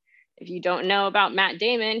worst. If you don't know about Matt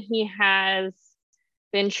Damon, he has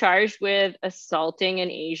been charged with assaulting an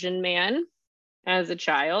Asian man as a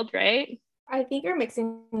child, right? I think you're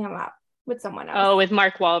mixing him up with someone else. Oh, with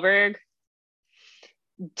Mark Wahlberg.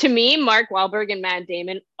 To me, Mark Wahlberg and Matt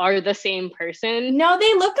Damon are the same person. No,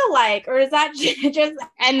 they look alike. Or is that just...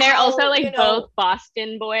 And they're also like both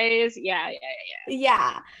Boston boys. Yeah.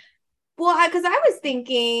 Yeah. Well, because I was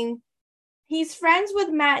thinking he's friends with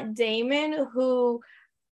Matt Damon, who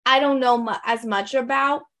I don't know as much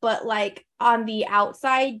about, but like on the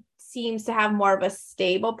outside seems to have more of a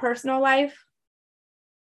stable personal life.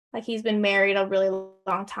 Like he's been married a really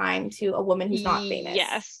long time to a woman who's not famous.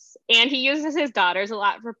 Yes. And he uses his daughters a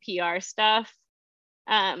lot for PR stuff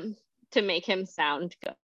to make him sound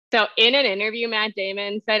good. So in an interview, Matt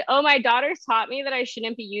Damon said, "Oh, my daughters taught me that I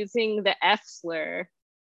shouldn't be using the F slur."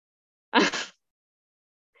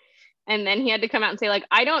 And then he had to come out and say, like,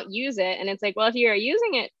 I don't use it. And it's like, well, if you are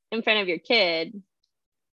using it in front of your kid,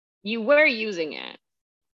 you were using it.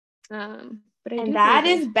 But and that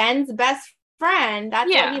is Ben's best friend.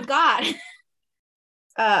 That's what he's got.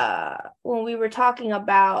 When we were talking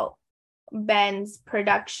about Ben's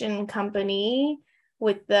production company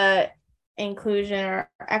with the inclusion or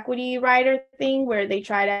equity rider thing, where they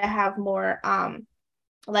try to have more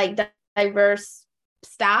like diverse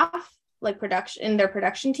staff, like production in their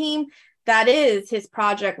production team, that is his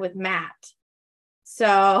project with Matt.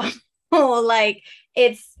 So like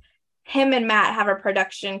it's him and Matt have a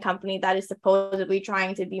production company that is supposedly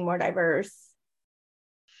trying to be more diverse.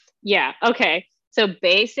 Yeah. Okay. So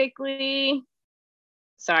basically,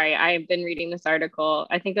 sorry, I've been reading this article.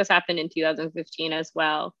 I think this happened in 2015 as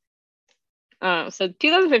well. So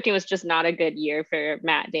 2015 was just not a good year for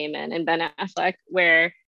Matt Damon and Ben Affleck,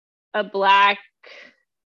 where a Black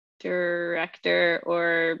director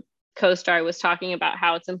or co-star was talking about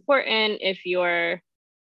how it's important if your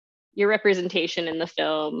representation in the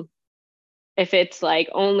film, if it's like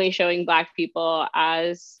only showing Black people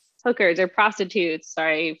as hookers or prostitutes,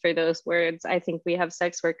 sorry for those words, I think we have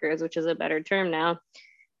sex workers, which is a better term now,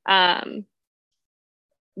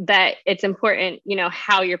 that it's important, you know,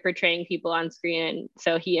 how you're portraying people on screen. And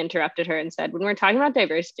so he interrupted her and said, when we're talking about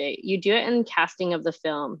diversity, you do it in casting of the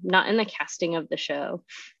film, not in the casting of the show.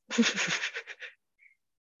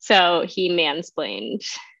 So he mansplained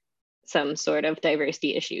some sort of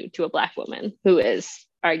diversity issue to a Black woman who is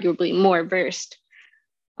arguably more versed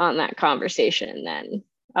on that conversation than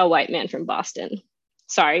a white man from Boston.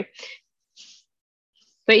 Sorry.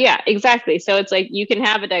 But yeah, exactly. So it's like you can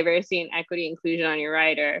have a diversity and equity inclusion on your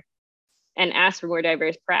rider and ask for more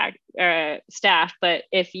diverse staff. But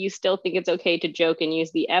if you still think it's okay to joke and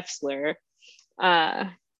use the F slur,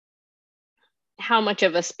 how much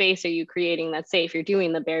of a space are you creating that's safe? You're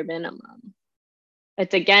doing the bare minimum.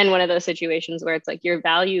 It's again one of those situations where it's like your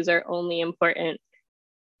values are only important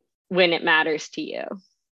when it matters to you.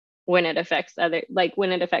 when it affects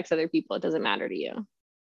other people, it doesn't matter to you.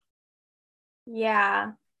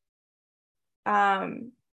 Yeah.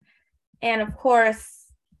 And of course,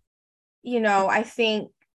 I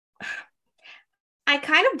think I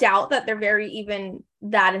kind of doubt that they're very even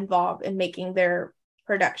that involved in making their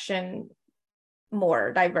production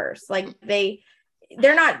more diverse. Like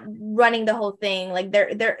they're not running the whole thing. Like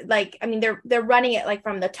they're like, I mean, they're running it like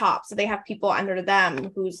from the top. So they have people under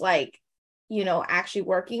them who's like, actually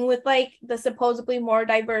working with like the supposedly more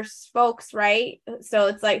diverse folks, right? So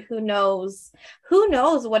it's like, who knows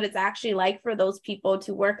what it's actually like for those people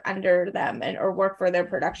to work under them or work for their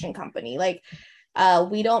production company. Like,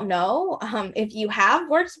 we don't know. If you have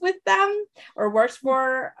worked with them or worked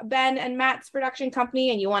for Ben and Matt's production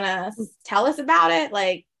company and you want to tell us about it,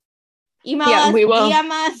 like, email us,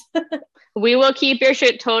 DM us. We will keep your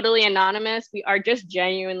shit totally anonymous. We are just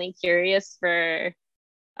genuinely curious for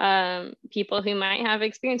people who might have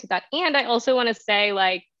experience with that. And I also want to say,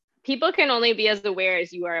 like, people can only be as aware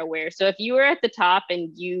as you are aware. So if you are at the top and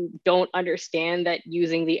you don't understand that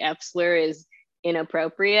using the F slur is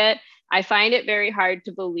inappropriate, I find it very hard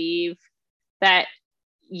to believe that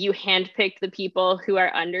you handpick the people who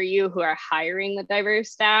are under you, who are hiring the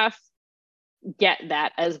diverse staff, get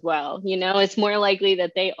that as well. It's more likely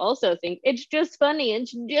that they also think it's just funny,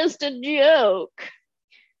 it's just a joke,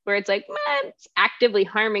 where it's like, man, it's actively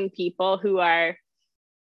harming people who are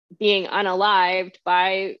being unalived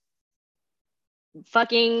by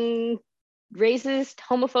fucking racist,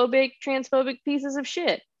 homophobic, transphobic pieces of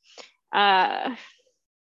shit. Yeah,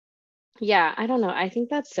 I don't know. I think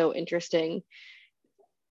that's so interesting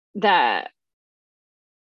that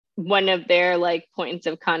one of their like points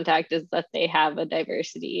of contact is that they have a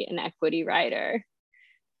diversity and equity rider,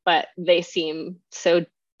 but they seem so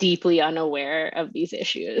deeply unaware of these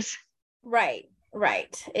issues. Right.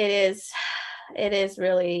 It is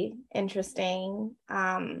really interesting.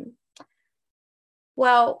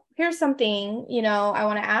 Well, here's something, I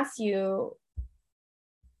want to ask you.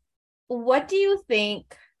 What do you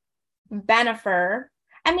think Bennifer,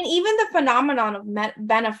 I mean, even the phenomenon of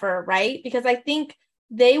Bennifer, right? Because I think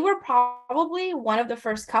they were probably one of the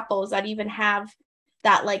first couples that even have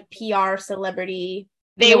that like PR celebrity.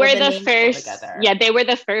 They were the first. Yeah, they were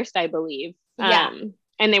the first, I believe. Yeah.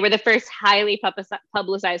 And they were the first highly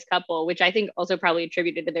publicized couple, which I think also probably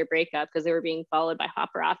attributed to their breakup because they were being followed by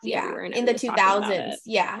paparazzi. Yeah, in the 2000s.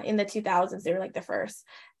 Yeah, in the 2000s, they were like the first.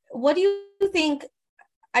 What do you think?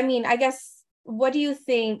 I mean, I guess, what do you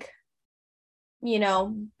think,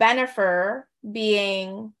 Bennifer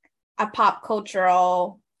being a pop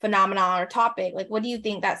cultural phenomenon or topic, like, what do you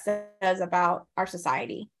think that says about our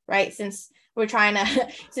society, right? Since we try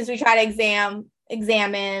to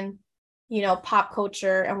examine, pop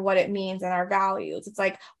culture and what it means and our values. It's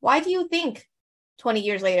like, why do you think 20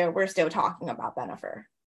 years later, we're still talking about Bennifer?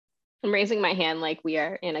 I'm raising my hand like we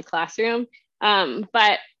are in a classroom.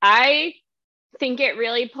 But I think it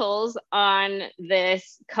really pulls on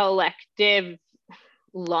this collective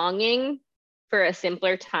longing for a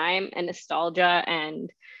simpler time and nostalgia. And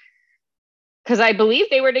because I believe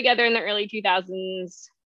they were together in the early 2000s,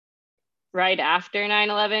 right after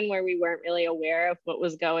 9/11, where we weren't really aware of what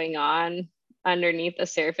was going on underneath the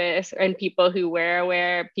surface. And people who were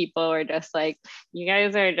aware, people were just like, you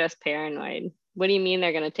guys are just paranoid. What do you mean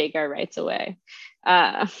they're going to take our rights away?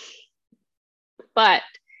 But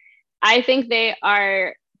I think they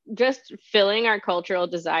are just filling our cultural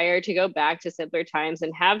desire to go back to simpler times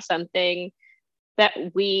and have something that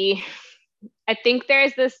I think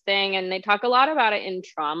there's this thing, and they talk a lot about it in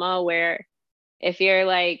trauma, where if you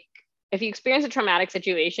experience a traumatic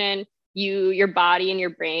situation, your body and your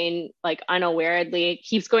brain, like, unawarely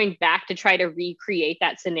keeps going back to try to recreate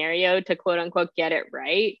that scenario to quote unquote get it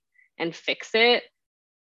right and fix it.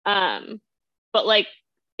 But like,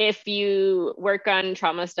 if you work on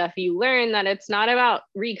trauma stuff, you learn that it's not about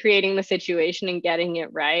recreating the situation and getting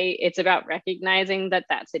it right. It's about recognizing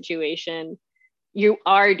that situation, you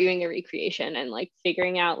are doing a recreation, and like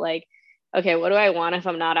figuring out like, okay, what do I want if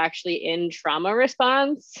I'm not actually in trauma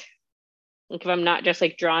response? Like, if I'm not just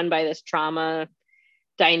like drawn by this trauma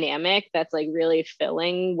dynamic that's like really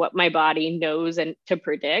filling what my body knows and to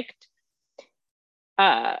predict.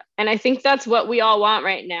 And I think that's what we all want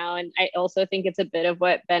right now. And I also think it's a bit of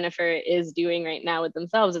what Bennifer is doing right now with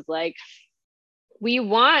themselves. It's like, we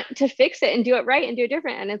want to fix it and do it right and do it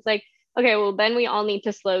different. And it's like, okay, well, then we all need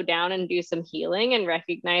to slow down and do some healing and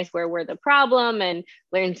recognize where we're the problem and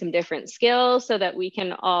learn some different skills so that we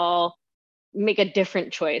can all make a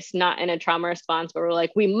different choice, not in a trauma response where we're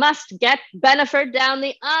like, we must get Bennifer down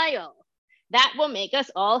the aisle. That will make us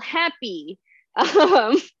all happy.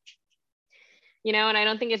 you know, and I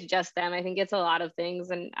don't think it's just them. I think it's a lot of things.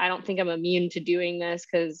 And I don't think I'm immune to doing this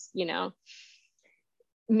because, you know,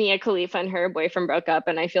 Mia Khalifa and her boyfriend broke up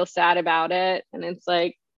and I feel sad about it. And it's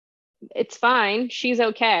like, it's fine. She's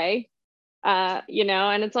okay. You know,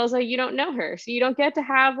 and it's also, you don't know her. So you don't get to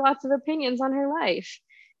have lots of opinions on her life.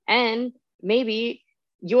 And maybe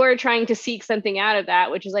you're trying to seek something out of that,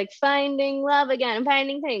 which is like finding love again,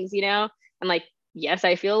 finding things, you know? I'm like, yes,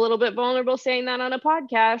 I feel a little bit vulnerable saying that on a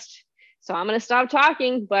podcast. So I'm going to stop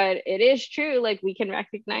talking, but it is true. Like we can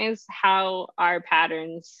recognize how our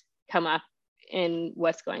patterns come up in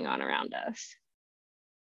what's going on around us.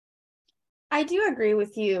 I do agree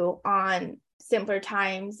with you on Simpler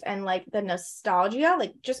Times and like the nostalgia,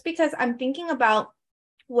 like just because I'm thinking about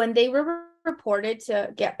when they were reported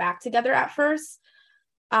to get back together at first,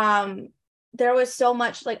 there was so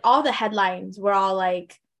much, like all the headlines were all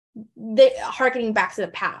like they harkening back to the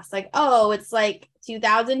past, like, oh, it's like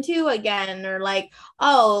 2002 again, or like,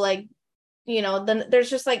 oh, like, you know, then there's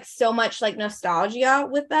just like so much like nostalgia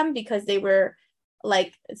with them because they were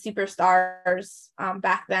like superstars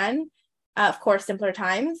back then. Of course, Simpler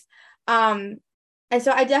Times. And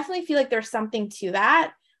so I definitely feel like there's something to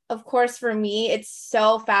that. Of course, for me, it's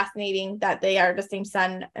so fascinating that they are the same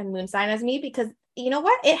sun and moon sign as me, because you know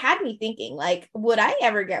what? It had me thinking, like, would I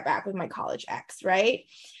ever get back with my college ex, right?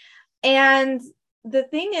 And the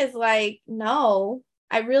thing is, like, no,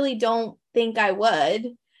 I really don't think I would,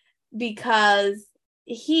 because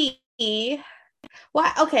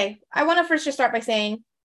well, okay, I want to first just start by saying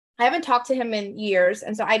I haven't talked to him in years,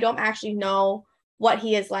 and so I don't actually know what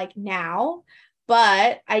he is like now.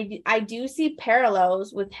 But I do see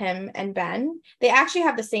parallels with him and Ben. They actually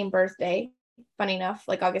have the same birthday, funny enough,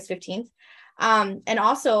 like August 15th. And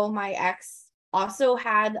also my ex also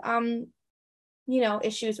had you know,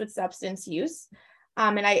 issues with substance use.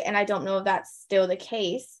 And I don't know if that's still the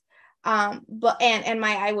case. But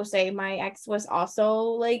I will say my ex was also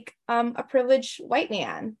like a privileged white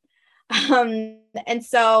man. And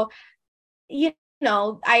so, you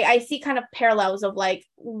know, I see kind of parallels of like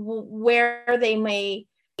where they may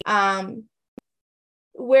put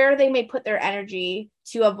their energy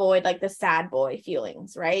to avoid like the sad boy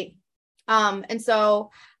feelings, right? And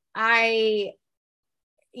so I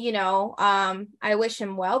I wish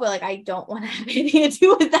him well, but like I don't want to have anything to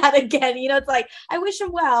do with that again. You know, it's like I wish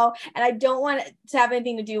him well, and I don't want it to have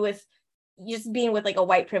anything to do with just being with like a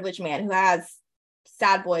white privileged man who has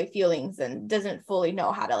sad boy feelings and doesn't fully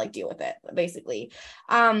know how to like deal with it, basically.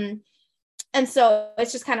 And so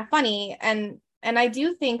it's just kind of funny. And I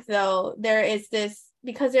do think though there is this,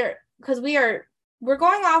 because we're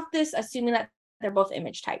going off this assuming that they're both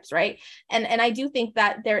image types, right? And I do think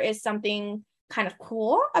that there is something kind of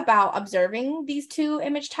cool about observing these two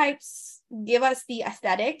image types give us the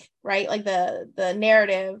aesthetic, right? Like the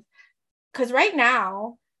narrative. Because right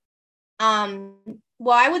now,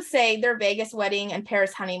 well, I would say their Vegas wedding and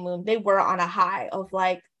Paris honeymoon, they were on a high of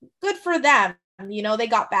like, good for them. You know, they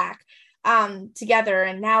got back together,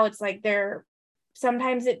 and now it's like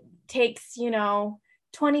sometimes it takes,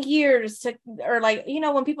 20 years to, or like,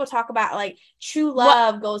 when people talk about like true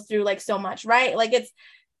love goes through like so much, right? Like they're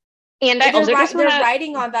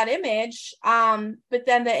writing on that image, but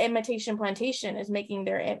then the imitation plantation is making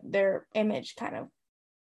their image kind of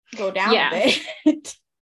go down a bit.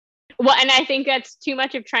 Well, and I think that's too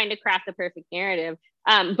much of trying to craft the perfect narrative.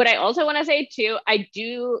 But I also want to say too,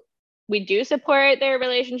 we do support their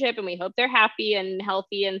relationship, and we hope they're happy and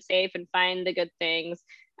healthy and safe and find the good things.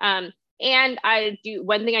 And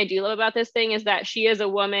one thing I do love about this thing is that she is a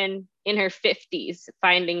woman in her 50s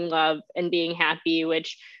finding love and being happy,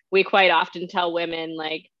 which we quite often tell women,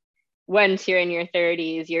 like, once you're in your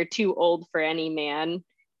 30s, you're too old for any man.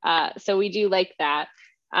 So we do like that.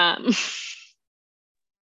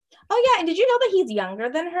 Oh yeah, and did you know that he's younger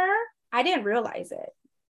than her? I didn't realize it.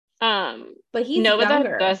 But he's younger.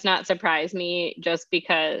 That does not surprise me, just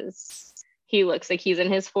because he looks like he's in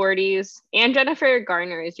his 40s. And Jennifer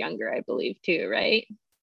Garner is younger, I believe, too, right?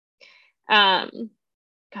 God,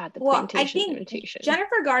 the plantation imitation.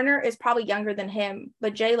 Jennifer Garner is probably younger than him,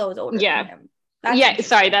 but J-Lo is older than him.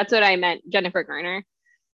 Sorry, that's what I meant. Jennifer Garner.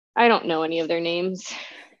 I don't know any of their names.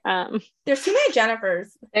 There's too many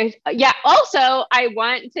Jennifers. Also, I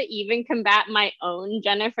want to even combat my own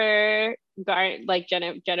Jennifer, like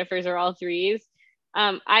Jennifers are all threes.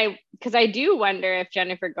 Because I do wonder if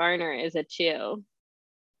Jennifer Garner is a two.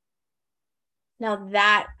 Now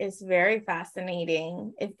that is very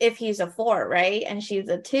fascinating. If he's a 4, right? And she's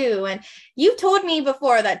a 2. And you told me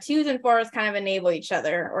before that 2s and 4s kind of enable each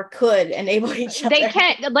other or could enable each other. They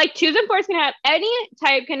can't, like 2s and 4s can have, any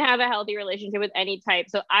type can have a healthy relationship with any type.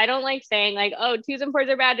 So I don't like saying like, oh, 2s and 4s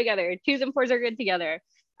are bad together. 2s and 4s are good together.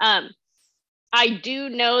 I do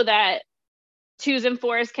know that 2s and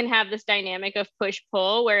 4s can have this dynamic of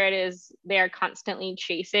push-pull where it is they are constantly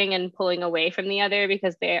chasing and pulling away from the other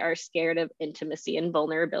because they are scared of intimacy and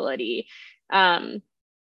vulnerability,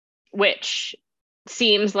 which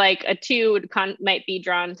seems like a 2 might be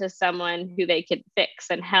drawn to someone who they could fix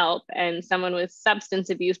and help, and someone with substance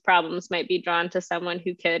abuse problems might be drawn to someone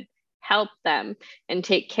who could help them and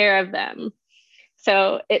take care of them.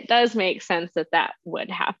 So it does make sense that that would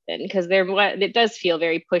happen, because it does feel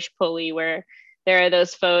very push-pully where there are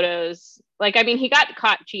those photos. Like, I mean, he got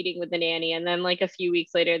caught cheating with the nanny, and then like a few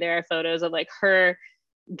weeks later, there are photos of like her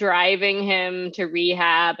driving him to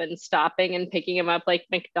rehab and stopping and picking him up like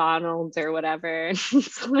McDonald's or whatever.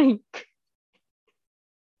 It's like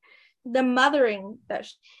the mothering that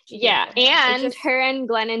she yeah, and her and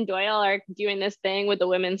Glennon Doyle are doing this thing with the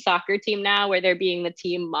women's soccer team now where they're being the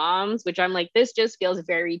team moms, which I'm like, this just feels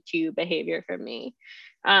very 2 behavior for me.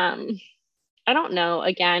 I don't know.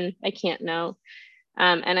 Again, I can't know.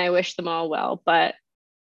 And I wish them all well, but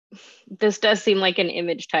this does seem like an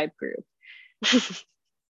image type group.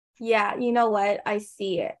 Yeah, you know what? I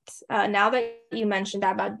see it. Now that you mentioned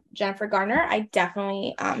that about Jennifer Garner, I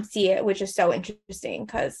definitely see it, which is so interesting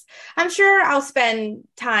because I'm sure I'll spend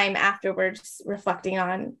time afterwards reflecting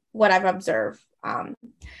on what I've observed. But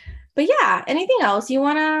yeah, anything else you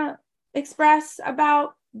want to express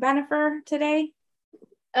about Bennifer today?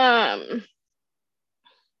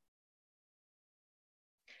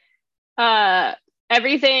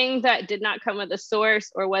 Everything that did not come with a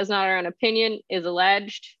source or was not our own opinion is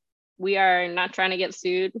alleged. We are not trying to get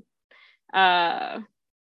sued. That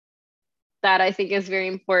I think is very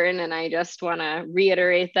important. And I just want to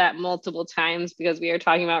reiterate that multiple times because we are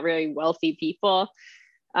talking about really wealthy people.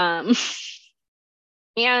 And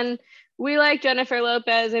we like Jennifer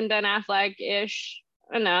Lopez and Ben Affleck-ish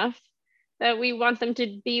enough that we want them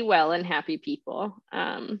to be well and happy people.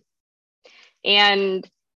 And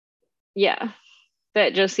yeah,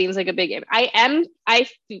 that just seems like a big, I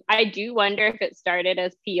do wonder if it started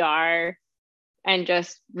as PR and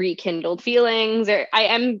just rekindled feelings, or I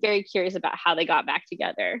am very curious about how they got back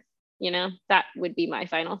together. You know, that would be my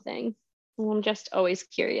final thing. I'm just always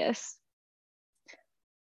curious.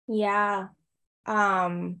 Yeah.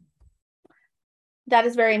 That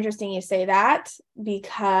is very interesting you say that,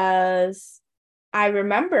 because I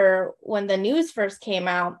remember when the news first came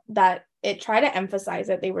out that it tried to emphasize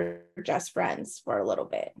that they were just friends for a little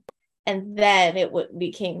bit. And then it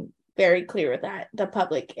became very clear that the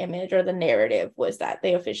public image or the narrative was that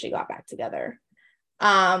they officially got back together.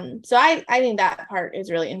 So I think that part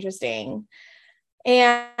is really interesting.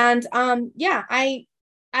 And yeah, I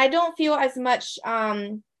don't feel as much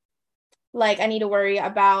like I need to worry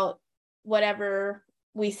about whatever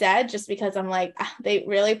we said, just because I'm like, they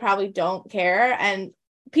really probably don't care. And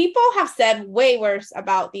people have said way worse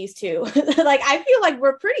about these 2. Like, I feel like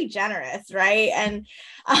we're pretty generous, right? And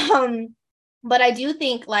but I do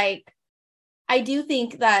think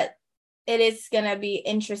that it is gonna be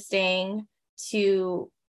interesting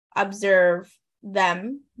to observe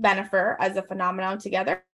them, Bennifer, as a phenomenon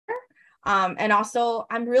together. And also,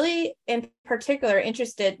 I'm really in particular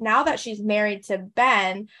interested, now that she's married to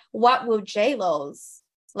Ben, what will J-Lo's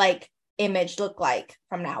like image look like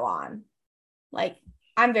from now on? Like,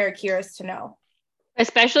 I'm very curious to know.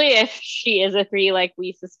 Especially if she is a 3, like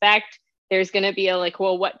we suspect, there's going to be a like,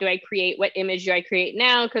 well, what do I create? What image do I create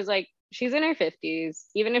now? Because like, she's in her 50s.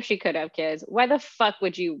 Even if she could have kids, why the fuck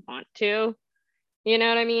would you want to? You know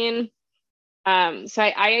what I mean? So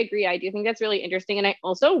I agree. I do think that's really interesting. And I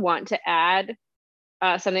also want to add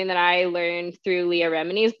something that I learned through Leah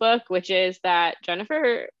Remini's book, which is that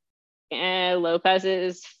Jennifer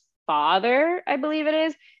Lopez's father, I believe it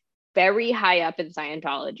is, very high up in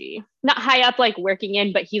Scientology. Not high up like working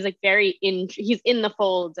in, but he's like he's in the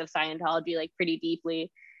folds of Scientology like pretty deeply.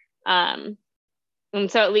 And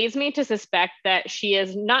so it leads me to suspect that she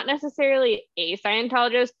is not necessarily a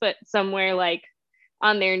Scientologist, but somewhere like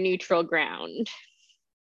on their neutral ground.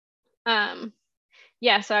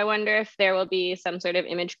 Yeah, so I wonder if there will be some sort of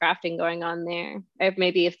image crafting going on there, or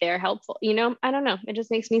maybe if they're helpful. You know, I don't know. It just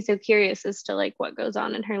makes me so curious as to like what goes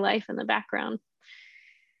on in her life in the background.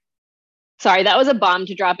 Sorry, that was a bomb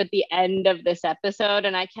to drop at the end of this episode,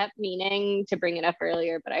 and I kept meaning to bring it up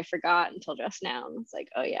earlier, but I forgot until just now. And it's like,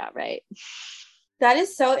 oh yeah, right. That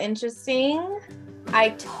is so interesting.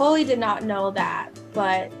 I totally did not know that,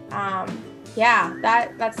 but yeah,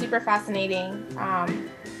 that's super fascinating.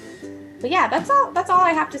 But yeah, that's all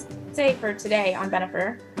I have to say for today on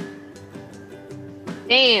Bennifer.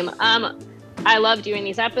 Same. I love doing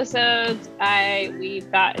these episodes.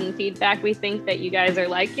 We've gotten feedback. We think that you guys are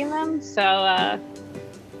liking them. So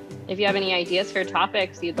if you have any ideas for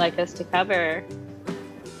topics you'd like us to cover,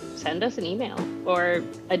 send us an email or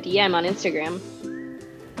a DM on Instagram.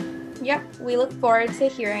 Yep, we look forward to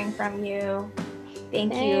hearing from you.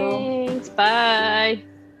 Thank you. Thanks. Bye.